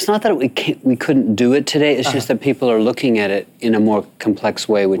it's not that we couldn't do it today. It's just that people are looking at it in a more complex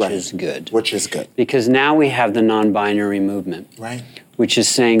way, which is good. Which is good. Because now we have the non-binary movement. Right. Which is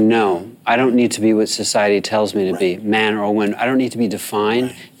saying, no, I don't need to be what society tells me to be, man or woman. I don't need to be defined.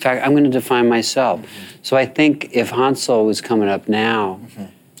 In fact, I'm going to define myself. So I think if Hansel was coming up now,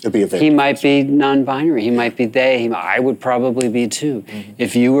 he might be non-binary. He might be they. I would probably be too.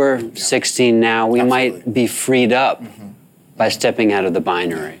 If you were 16 now, we might be freed up by stepping out of the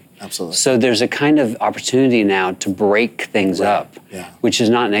binary. Absolutely. So there's a kind of opportunity now to break things up, which is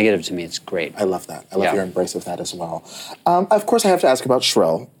not negative to me. It's great. I love that. I love your embrace of that as well. Of course, I have to ask about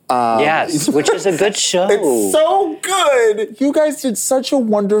Shrill. Yes, which is a good show. It's so good. You guys did such a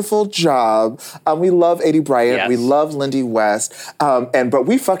wonderful job. We love Aidy Bryant. Yes. We love Lindy West. But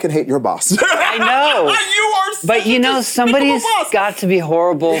we fucking hate your boss. I know. You are But somebody's got to be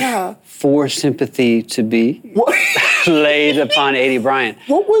horrible for sympathy to be laid upon Aidy Bryant.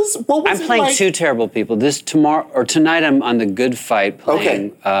 What was I'm playing like? 2 terrible people. Tonight I'm on The Good Fight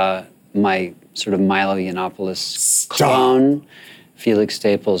playing my sort of Milo Yiannopoulos clone, Felix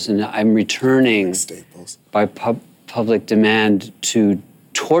Staples, and I'm returning by public demand to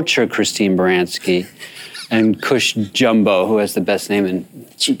torture Christine Baranski and Kush Jumbo, who has the best name in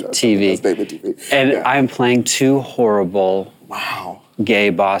TV. And I'm playing 2 horrible gay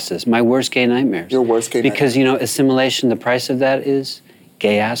bosses. My worst gay nightmares. Your worst gay because, assimilation, the price of that is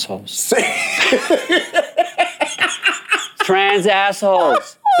gay assholes. Trans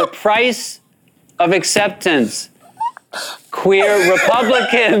assholes. The price of acceptance. Queer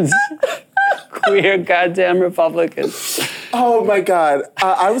Republicans. Queer goddamn Republicans. Oh my God.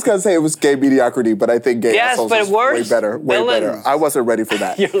 I was going to say it was gay mediocrity, but I think gay assholes but is worse. way better. Way better. I wasn't ready for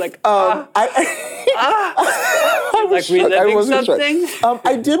that. You're like, I like reliving something?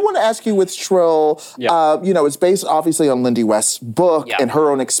 I did want to ask you with Shrill, it's based obviously on Lindy West's book and her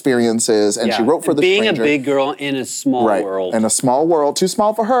own experiences, and she wrote for The Being Stranger. a big girl in a small world. In a small world. Too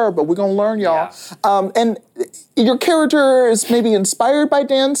small for her, but we're going to learn, y'all. And your character is maybe inspired by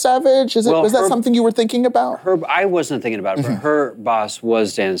Dan Savage? Was that something you were thinking about? I wasn't thinking about it, but her boss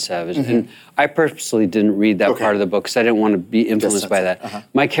was Dan Savage. And I purposely didn't read that part of the book because I didn't want to be influenced by that.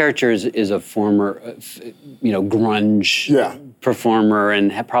 My character is a former, grunge performer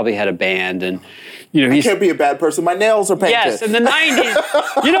and probably had a band. And he can't be a bad person. My nails are painted. Yes, in the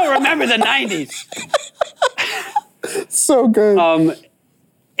 90s. You don't remember the 90s. So good.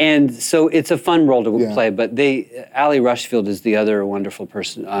 And so it's a fun role to play, but Ali Rushfield is the other wonderful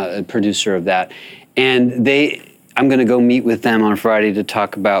person, producer of that. And I'm going to go meet with them on Friday to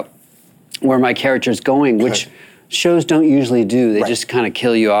talk about where my character is going, which shows don't usually do. They Right. just kind of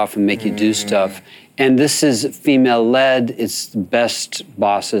kill you off and make you do stuff. And this is female-led. It's the best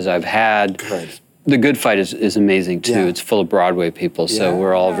bosses I've had. Good. The Good Fight is amazing too. Yeah. It's full of Broadway people, so Yeah.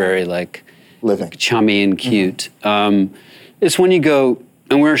 we're all very like Living. chummy and cute. It's when you go,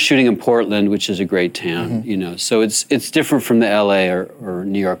 and we're shooting in Portland, which is a great town, you know. So it's different from the LA or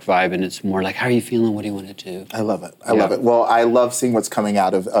New York vibe, and it's more like, how are you feeling? What do you want to do? I love it. I love it. Well, I love seeing what's coming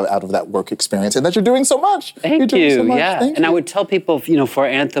out of that work experience, and that you're doing so much. You're Thank doing you. so much. Yeah, Thank and I you. would tell people, you know, for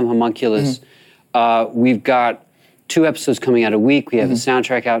Anthem Homunculus, we've got 2 episodes coming out a week. We have a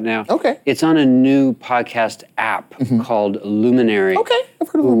soundtrack out now. Okay. It's on a new podcast app called Luminary. Okay, I've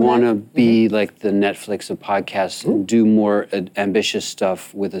heard of We Luminary. want to be like the Netflix of podcasts and do more ambitious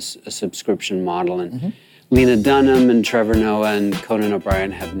stuff with a subscription model. And Lena Dunham and Trevor Noah and Conan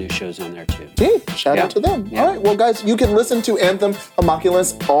O'Brien have new shows on there too. Hey, shout Yeah. out to them. Yeah. All right, well, guys, you can listen to Anthem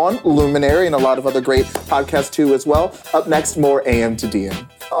Homunculus on Luminary and a lot of other great podcasts too as well. Up next, more AM to DM.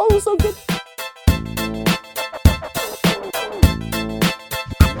 Oh, so good.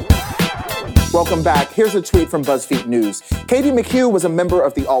 Welcome back. Here's a tweet from BuzzFeed News. Katie McHugh was a member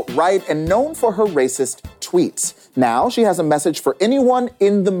of the alt-right and known for her racist tweets. Now she has a message for anyone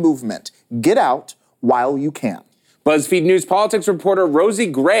in the movement. Get out while you can. BuzzFeed News politics reporter Rosie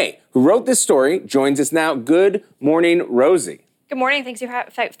Gray, who wrote this story, joins us now. Good morning, Rosie. Good morning. Thank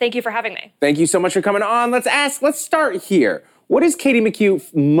you for having me. Thank you so much for coming on. Let's start here. What is Katie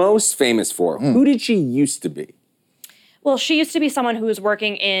McHugh most famous for? Who did she used to be? Well, she used to be someone who was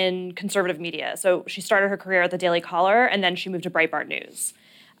working in conservative media. So she started her career at the Daily Caller, and then she moved to Breitbart News.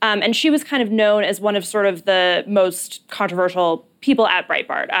 And she was kind of known as one of sort of the most controversial people at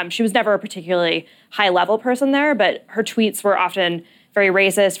Breitbart. She was never a particularly high-level person there, but her tweets were often very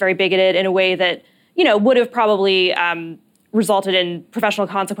racist, very bigoted in a way that, you know, would have probably resulted in professional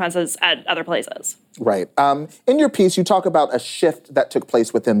consequences at other places. Right. In your piece, you talk about a shift that took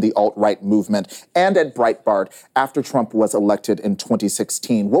place within the alt-right movement and at Breitbart after Trump was elected in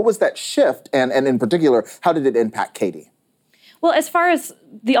 2016. What was that shift? And in particular, how did it impact Katie? Well, as far as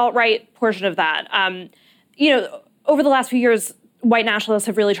the alt-right portion of that, you know, over the last few years, white nationalists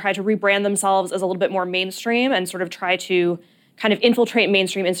have really tried to rebrand themselves as a little bit more mainstream and sort of try to kind of infiltrate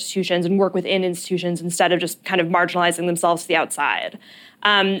mainstream institutions and work within institutions instead of just kind of marginalizing themselves to the outside.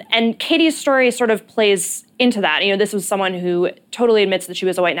 And Katie's story sort of plays into that. You know, this was someone who totally admits that she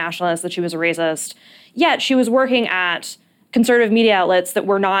was a white nationalist, that she was a racist, yet she was working at conservative media outlets that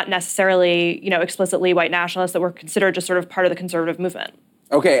were not necessarily, you know, explicitly white nationalists, that were considered just sort of part of the conservative movement.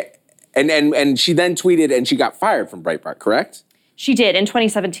 Okay, and she then tweeted and she got fired from Breitbart, correct? She did in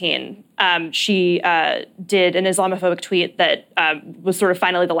 2017. She did an Islamophobic tweet that was sort of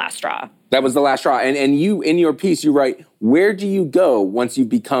finally the last straw. That was the last straw. And you, in your piece, you write, where do you go once you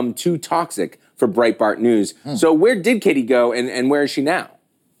become too toxic for Breitbart News? So where did Katie go and where is she now?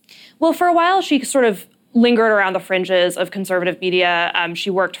 Well, for a while, she sort of lingered around the fringes of conservative media.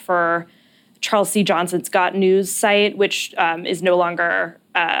 She worked for Charles C. Johnson's Got News site, which is no longer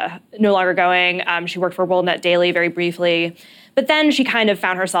going. She worked for WorldNet Daily very briefly. But then she kind of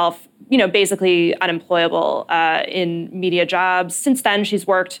found herself, you know, basically unemployable in media jobs. Since then, she's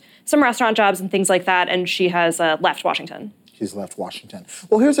worked some restaurant jobs and things like that, and she has left Washington. She's left Washington.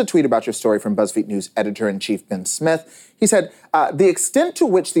 Well, here's a tweet about your story from BuzzFeed News editor-in-chief Ben Smith. He said, the extent to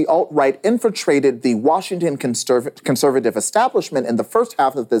which the alt-right infiltrated the Washington conservative establishment in the first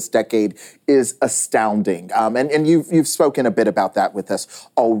half of this decade is astounding. And you've spoken a bit about that with us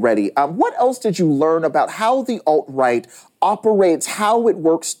already. What else did you learn about how the alt-right operates, how it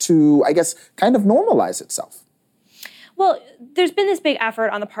works to, I guess, kind of normalize itself? Well, there's been this big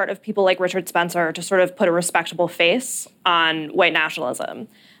effort on the part of people like Richard Spencer to sort of put a respectable face on white nationalism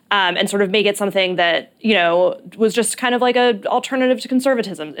and sort of make it something that, you know, was just kind of like an alternative to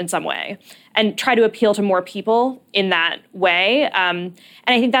conservatism in some way and try to appeal to more people in that way. And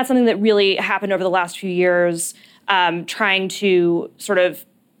I think that's something that really happened over the last few years, trying to sort of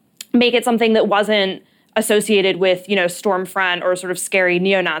make it something that wasn't associated with, you know, Stormfront or sort of scary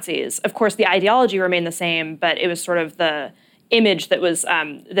neo-Nazis. Of course, the ideology remained the same, but it was sort of the image that was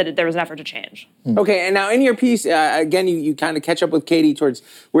that there was an effort to change. Okay, and now in your piece, again, you kind of catch up with Katie towards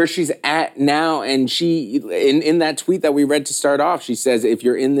where she's at now, and she, in that tweet that we read to start off, she says, if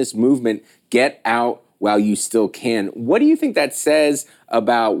you're in this movement, get out while you still can. What do you think that says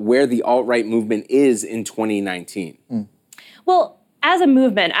about where the alt-right movement is in 2019? Well, as a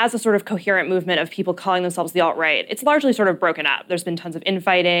movement, as a sort of coherent movement of people calling themselves the alt-right, it's largely sort of broken up. There's been tons of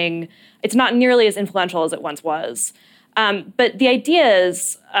infighting. It's not nearly as influential as it once was. But the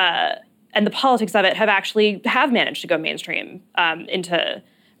ideas and the politics of it have managed to go mainstream into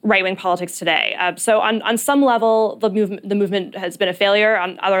right-wing politics today. So on some level, the movement has been a failure.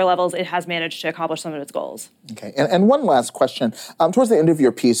 On other levels, it has managed to accomplish some of its goals. Okay, and one last question. Towards the end of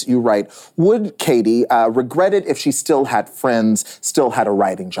your piece, you write, would Katie regret it if she still had friends, still had a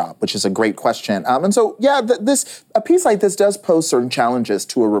writing job, which is a great question. And so, yeah, a piece like this does pose certain challenges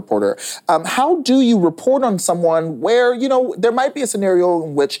to a reporter. How do you report on someone where, there might be a scenario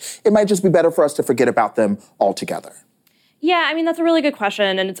in which it might just be better for us to forget about them altogether? Yeah, I mean, that's a really good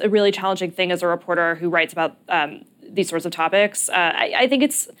question, and it's a really challenging thing as a reporter who writes about these sorts of topics. I think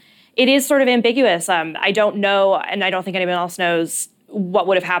it is sort of ambiguous. I don't know, and I don't think anyone else knows what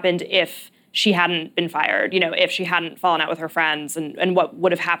would have happened if she hadn't been fired, if she hadn't fallen out with her friends, and what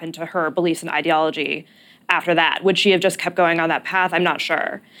would have happened to her beliefs and ideology after that. Would she have just kept going on that path? I'm not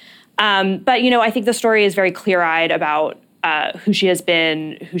sure. But, I think the story is very clear-eyed about who she has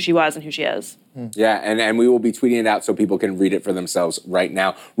been, who she was, and who she is. Yeah, and we will be tweeting it out so people can read it for themselves right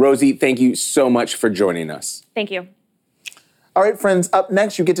now. Rosie, thank you so much for joining us. Thank you. All right, friends, up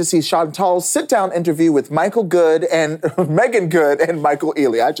next, you get to see Chantal's sit-down interview with Michael Good and Megan Good and Michael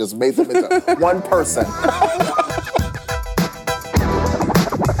Ealy. I just made them into one person.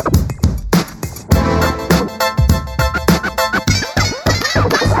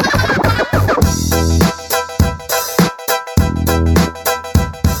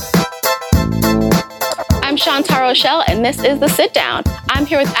 I'm Chantal Rochelle, and this is The Sit Down. I'm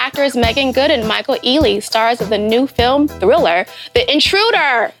here with actors Megan Good and Michael Ealy, stars of the new film thriller, The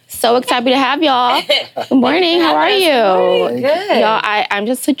Intruder. So excited to have y'all. Good morning. How are you? Good. Y'all, I'm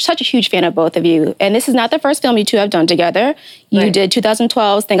just such a huge fan of both of you. And this is not the first film you two have done together. You did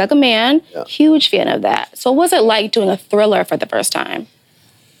 2012's Think Like a Man. Yeah. Huge fan of that. So what was it like doing a thriller for the first time?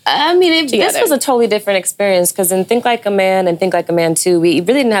 I mean, this was a totally different experience because in Think Like a Man and Think Like a Man 2, we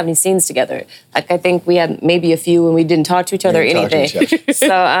really didn't have any scenes together. Like, I think we had maybe a few when we didn't talk to each other or anything.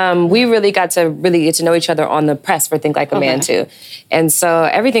 So we really got to get to know each other on the press for Think Like a Man 2. And so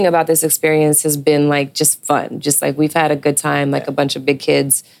everything about this experience has been like just fun. Just like we've had a good time, like a bunch of big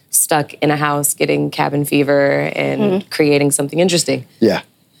kids stuck in a house getting cabin fever and creating something interesting. Yeah.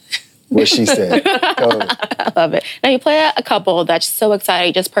 What she said. Totally. I love it. Now, you play a couple that's so excited.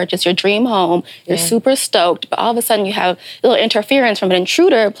 You just purchased your dream home. You're super stoked, but all of a sudden you have a little interference from an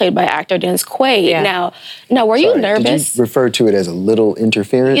intruder played by actor Dennis Quaid. Yeah. Now, were you nervous? Did you refer to it as a little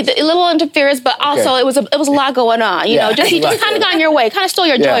interference? A little interference, but also it was a lot going on. You just kind of got in your way, kind of stole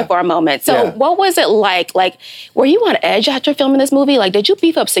your joy for a moment. So what was it like? Like, were you on edge after filming this movie? Like, did you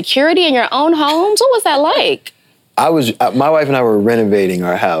beef up security in your own homes? What was that like? My wife and I were renovating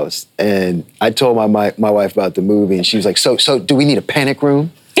our house, and I told my wife about the movie, and she was like, so do we need a panic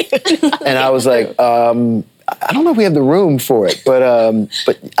room? And I was like, I don't know if we have the room for it, but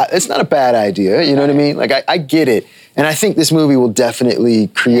it's not a bad idea, you know what I mean? Like, I get it. And I think this movie will definitely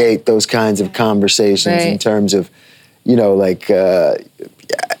create those kinds of conversations in terms of, who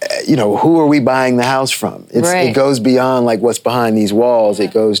are we buying the house from? It goes beyond like what's behind these walls.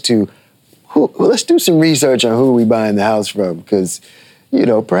 It goes to, let's do some research on who we buying the house from, because,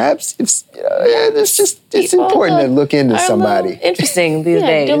 perhaps it's important to look into somebody. Interesting these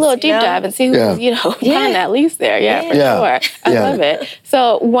days. Do a little deep dive and see who's, behind that lease there. Yeah, for sure. I love it.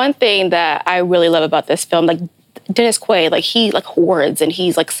 So one thing that I really love about this film, like Dennis Quaid, like he hoards and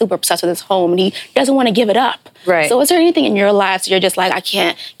he's like super obsessed with his home and he doesn't want to give it up. Right. So is there anything in your life that you're just like, I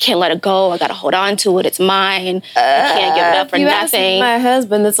can't let it go. I got to hold on to it. It's mine. I can't give it up for nothing. My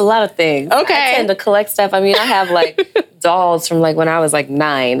husband, that's a lot of things. Okay. I tend to collect stuff. I mean, I have like dolls from like when I was like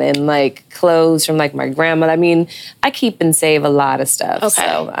 9 and like clothes from like my grandmother. I mean, I keep and save a lot of stuff. Okay.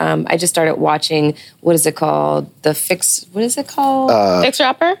 So I just started watching, what is it called? Fixer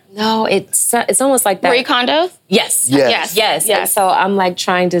Upper? No, it's almost like that. Marie Kondo? Yes. Yes. And so I'm like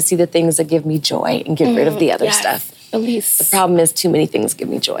trying to see the things that give me joy and get rid of the other stuff. Release. The problem is too many things give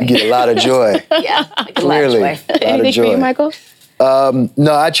me joy. You get a lot of joy. Yeah, I get Clearly, a lot of joy. Anything for you, Michael?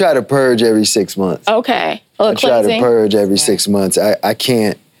 No, I try to purge every 6 months. Okay. I try to purge every 6 months. I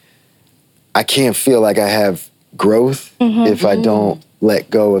can't feel like I have growth if I don't let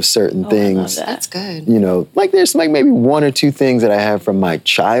go of certain things. That's good. Like there's like maybe 1 or 2 things that I have from my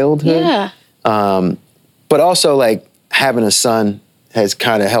childhood. Yeah. But also like having a son has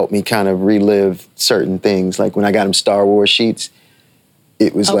kind of helped me kind of relive certain things. Like when I got him Star Wars sheets,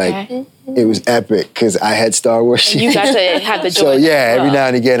 it was like, it was epic because I had Star Wars sheets. You got to have the joy. So yeah, every now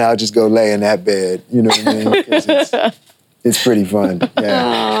and again I'll just go lay in that bed. You know what I mean? 'Cause it's pretty fun.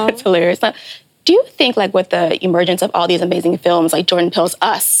 Yeah. That's hilarious. Now, do you think, like, with the emergence of all these amazing films, like Jordan Peele's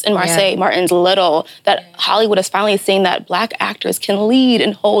Us and Marseille Martin's Little, that Hollywood is finally seeing that Black actors can lead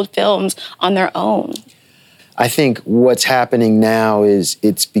and hold films on their own? I think what's happening now is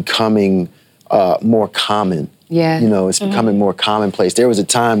it's becoming more common. Yeah. You know, it's becoming more commonplace. There was a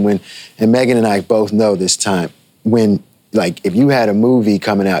time when, and Megan and I both know this time, when like if you had a movie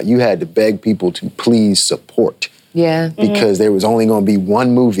coming out, you had to beg people to please support. Yeah. Because there was only going to be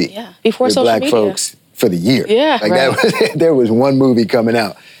one movie Before with social Black media. folks for the year. Yeah. Like that was, there was one movie coming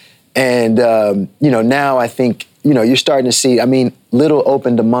out. And, you know, now I think, you know, you're starting to see, I mean, Little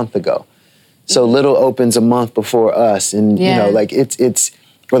opened a month ago. So Little opens a month before us. And, you know, like it's,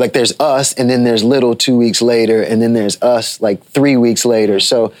 or like there's us and then there's Little 2 weeks later and then there's us like 3 weeks later.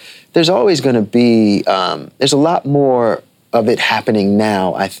 So there's always going to be, there's a lot more of it happening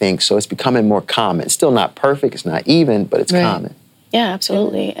now, I think. So it's becoming more common. It's still not perfect, it's not even, but it's common. Yeah,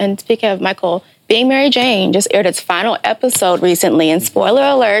 absolutely. And speaking of Michael, Being Mary Jane just aired its final episode recently. And spoiler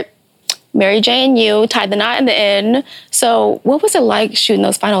alert, Mary Jane, you tied the knot in the end. So what was it like shooting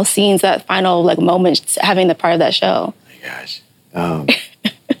those final scenes, that final like moment, having the part of that show? Oh my gosh.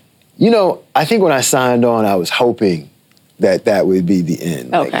 You know, I think when I signed on, I was hoping that that would be the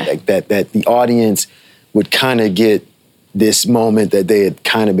end. Okay. Like that the audience would kind of get this moment that they had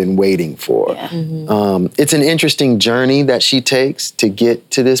kind of been waiting for. Yeah. It's an interesting journey that she takes to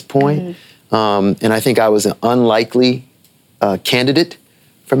get to this point. And I think I was an unlikely candidate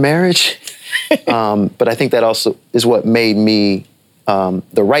for marriage. But I think that also is what made me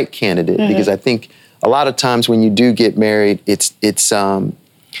the right candidate, because I think a lot of times when you do get married, it's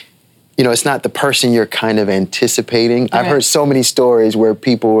you know, it's not the person you're kind of anticipating. I've heard so many stories where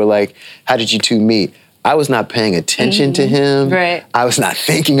people were like, how did you two meet? I was not paying attention to him. Right. I was not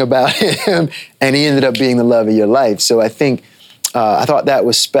thinking about him. And he ended up being the love of your life. So I think, I thought that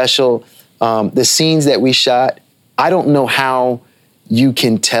was special. The scenes that we shot, I don't know how you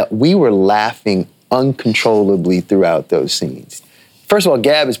can tell. We were laughing uncontrollably throughout those scenes. First of all,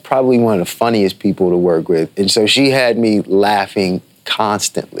 Gab is probably one of the funniest people to work with. And so she had me laughing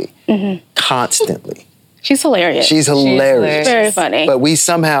constantly. Constantly. She's hilarious. She's hilarious. Very funny. But we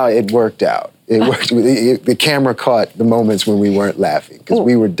somehow, it worked out. It worked. The camera caught the moments when we weren't laughing, because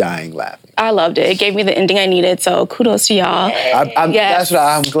we were dying laughing. I loved it. It gave me the ending I needed, so kudos to y'all. That's what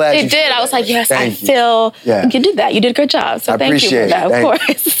I'm glad you It did. feel I was like, yes, Thank I feel Yeah. you did that. You did a good job. So I thank you for appreciate that, it. of Thank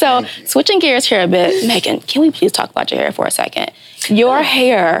course. So switching gears here a bit, Megan, can we please talk about your hair for a second? Your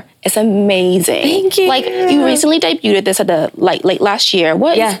hair is amazing. Thank you. Like, you recently debuted this at the late last year.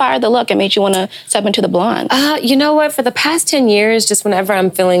 What inspired the look and made you want to step into the blonde? You know what? For the past 10 years, just whenever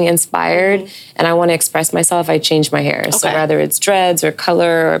I'm feeling inspired and I want to express myself, I change my hair. So whether it's dreads or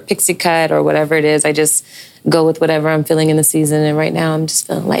color or pixie cut or whatever it is, I just go with whatever I'm feeling in the season. And right now, I'm just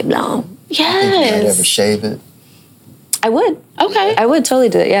feeling light blonde. Yes. I'd ever shave it. I would. Okay. I would totally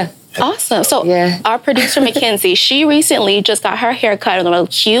do it, yeah. Awesome. So our producer, Mackenzie, she recently just got her hair cut, a little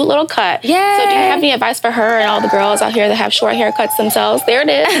cute little cut. Yeah. So do you have any advice for her and all the girls out here that have short haircuts themselves? There it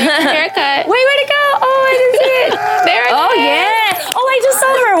is. There's your haircut. Wait, where'd it go? Oh, I didn't see it. There it Oh, is. yeah. Oh, I just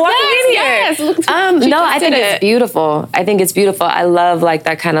saw her walking in here. Yes. No, I think it's beautiful. I think it's beautiful. I love like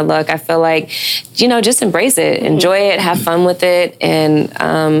that kind of look. I feel like, you know, just embrace it, enjoy it, have fun with it, and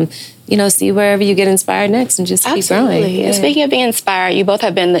you know, see wherever you get inspired next and just keep growing. And speaking of being inspired, you both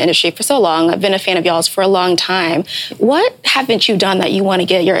have been in the industry for so long. I've been a fan of y'all's for a long time. What haven't you done that you want to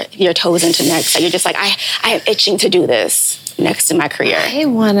get your toes into next? That you're just like, I am itching to do this next in my career. I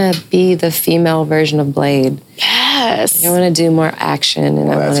want to be the female version of Blade. Yes. I want to do more action,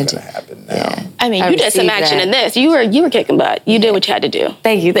 and I want to do. Happen now. Yeah. I mean, you did some received action that. in this. You were kicking butt. You did what you had to do.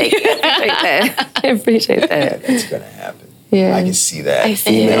 Thank you. I appreciate that. I appreciate that. That's gonna happen. Yeah. I can see that. I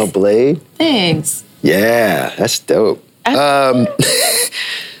see Female it. Blade. Thanks. Yeah, that's dope. I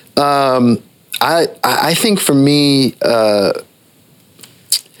think for me, I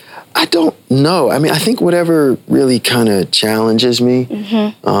don't know. I mean, I think whatever really kind of challenges me.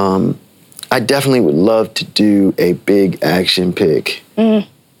 I definitely would love to do a big action pick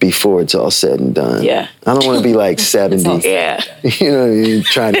before it's all said and done. Yeah. I don't want to be like 70. Yeah. You know what I mean?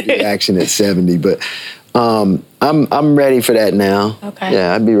 Trying to do action at 70, but I'm ready for that now. Okay.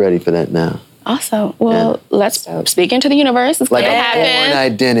 Yeah, I'd be ready for that now. Awesome. Well, let's speak into the universe. It's Like going to a happen. Born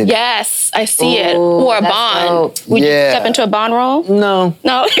Identity. Yes, I see it. Ooh, Or a that's Bond. dope. Would you Yeah. step into a Bond role? No,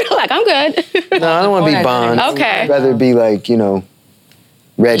 No, you're like, I'm good. no, I don't want to be Bond. Okay. I'd rather be like, you know,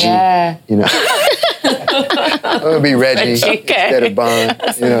 Reggie. Yeah. You know, I want to be Reggie instead of Bond.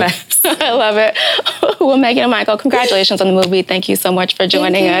 You know. I love it. Well, Megan and Michael, congratulations on the movie. Thank you so much for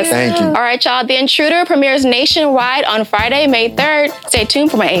joining us. Thank you. All right, y'all. The Intruder premieres nationwide on Friday, May 3rd. Stay tuned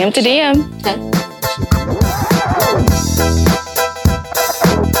for my AM to DM.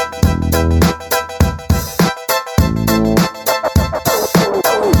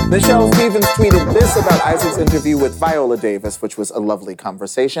 Michelle's Stevens tweeted this about Isaac's interview with Viola Davis, which was a lovely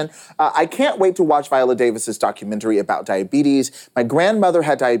conversation. I can't wait to watch Viola Davis's documentary about diabetes. My grandmother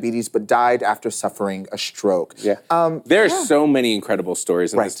had diabetes but died after suffering a stroke. Yeah. There are so many incredible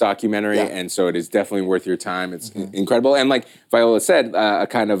stories in this documentary, and so it is definitely worth your time. It's incredible. And like Viola said, a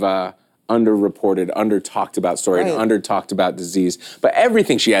kind of underreported, under-talked about story, and under-talked about disease. But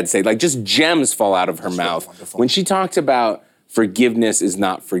everything she had to say, like just gems fall out of her mouth. Wonderful. When she talked about forgiveness is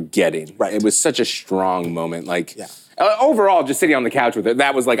not forgetting. Right. It was such a strong moment. Like, overall, just sitting on the couch with it,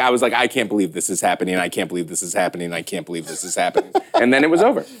 I was like, I can't believe this is happening. I can't believe this is happening. I can't believe this is happening. And then it was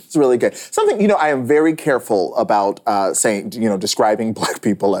over. It's really good. Something, I am very careful about saying, describing Black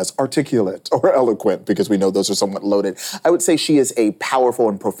people as articulate or eloquent, because we know those are somewhat loaded. I would say she is a powerful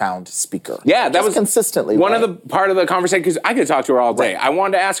and profound speaker. Yeah, that was consistently one of the part of the conversation, because I could talk to her all day. I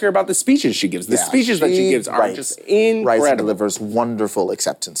wanted to ask her about the speeches she gives. The speeches that she gives are just incredible. Rice delivers wonderful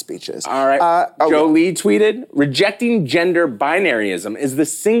acceptance speeches. All right. Jolie tweeted, rejecting gender binaryism is the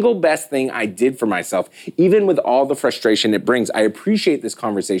single best thing I did for myself, even with all the frustration it brings. I appreciate this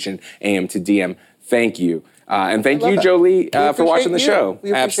conversation, AM to DM. Thank you. And thank you, Jolie, for watching the show.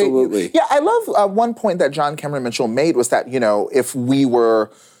 Absolutely. Yeah, I love one point that John Cameron Mitchell made was that,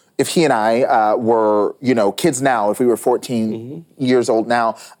 if he and I were, kids now, if we were 14 years old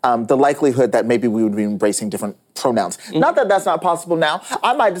now, the likelihood that maybe we would be embracing different pronouns. Not that that's not possible now.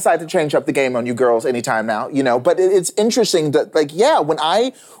 I might decide to change up the game on you girls anytime now, but it's interesting that,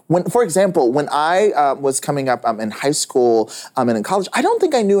 for example, when I was coming up in high school and in college, I don't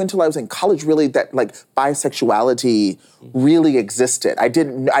think I knew until I was in college really that bisexuality really existed.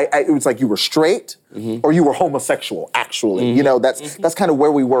 It was like you were straight or you were homosexual, actually. That's kind of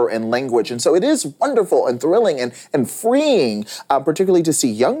where we were in language. And so it is wonderful and thrilling and freeing, particularly to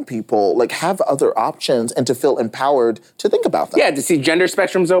see young people have other options and to feel empowered to think about them. Yeah, to see gender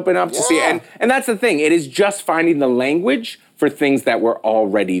spectrums open up, to see, and that's the thing. It is just finding the language for things that were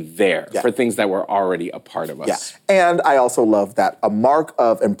already there, for things that were already a part of us. Yeah. And I also love that a mark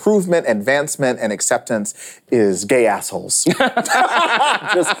of improvement, advancement, and acceptance is gay assholes.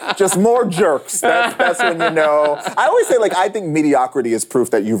 just more jerks. That's when you know. I always say, I think mediocrity is proof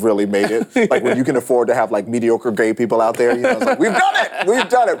that you've really made it. When you can afford to have mediocre gay people out there, it's we've done it. We've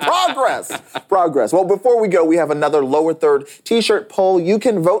done it. Progress. Well, before we go, we have another lower third t-shirt poll you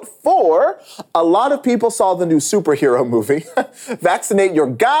can vote for. A lot of people saw the new superhero movie. Vaccinate your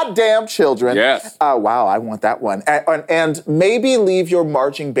goddamn children. Yes. Wow, I want that one. And maybe leave your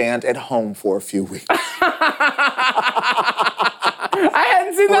marching band at home for a few weeks. I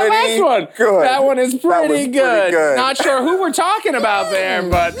hadn't seen that last one. Good. That one is pretty good. Not sure who we're talking about there,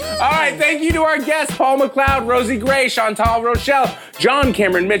 but all right. Thank you to our guests, Paul McLeod, Rosie Gray, Chantal Rochelle, John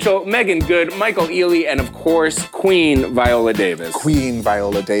Cameron Mitchell, Megan Good, Michael Ealy, and of course, Queen Viola Davis.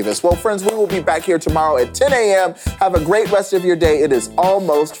 Well, friends, we will be back here tomorrow at 10 a.m. Have a great rest of your day. It is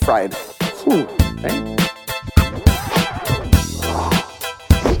almost Friday. Whew. Thank you.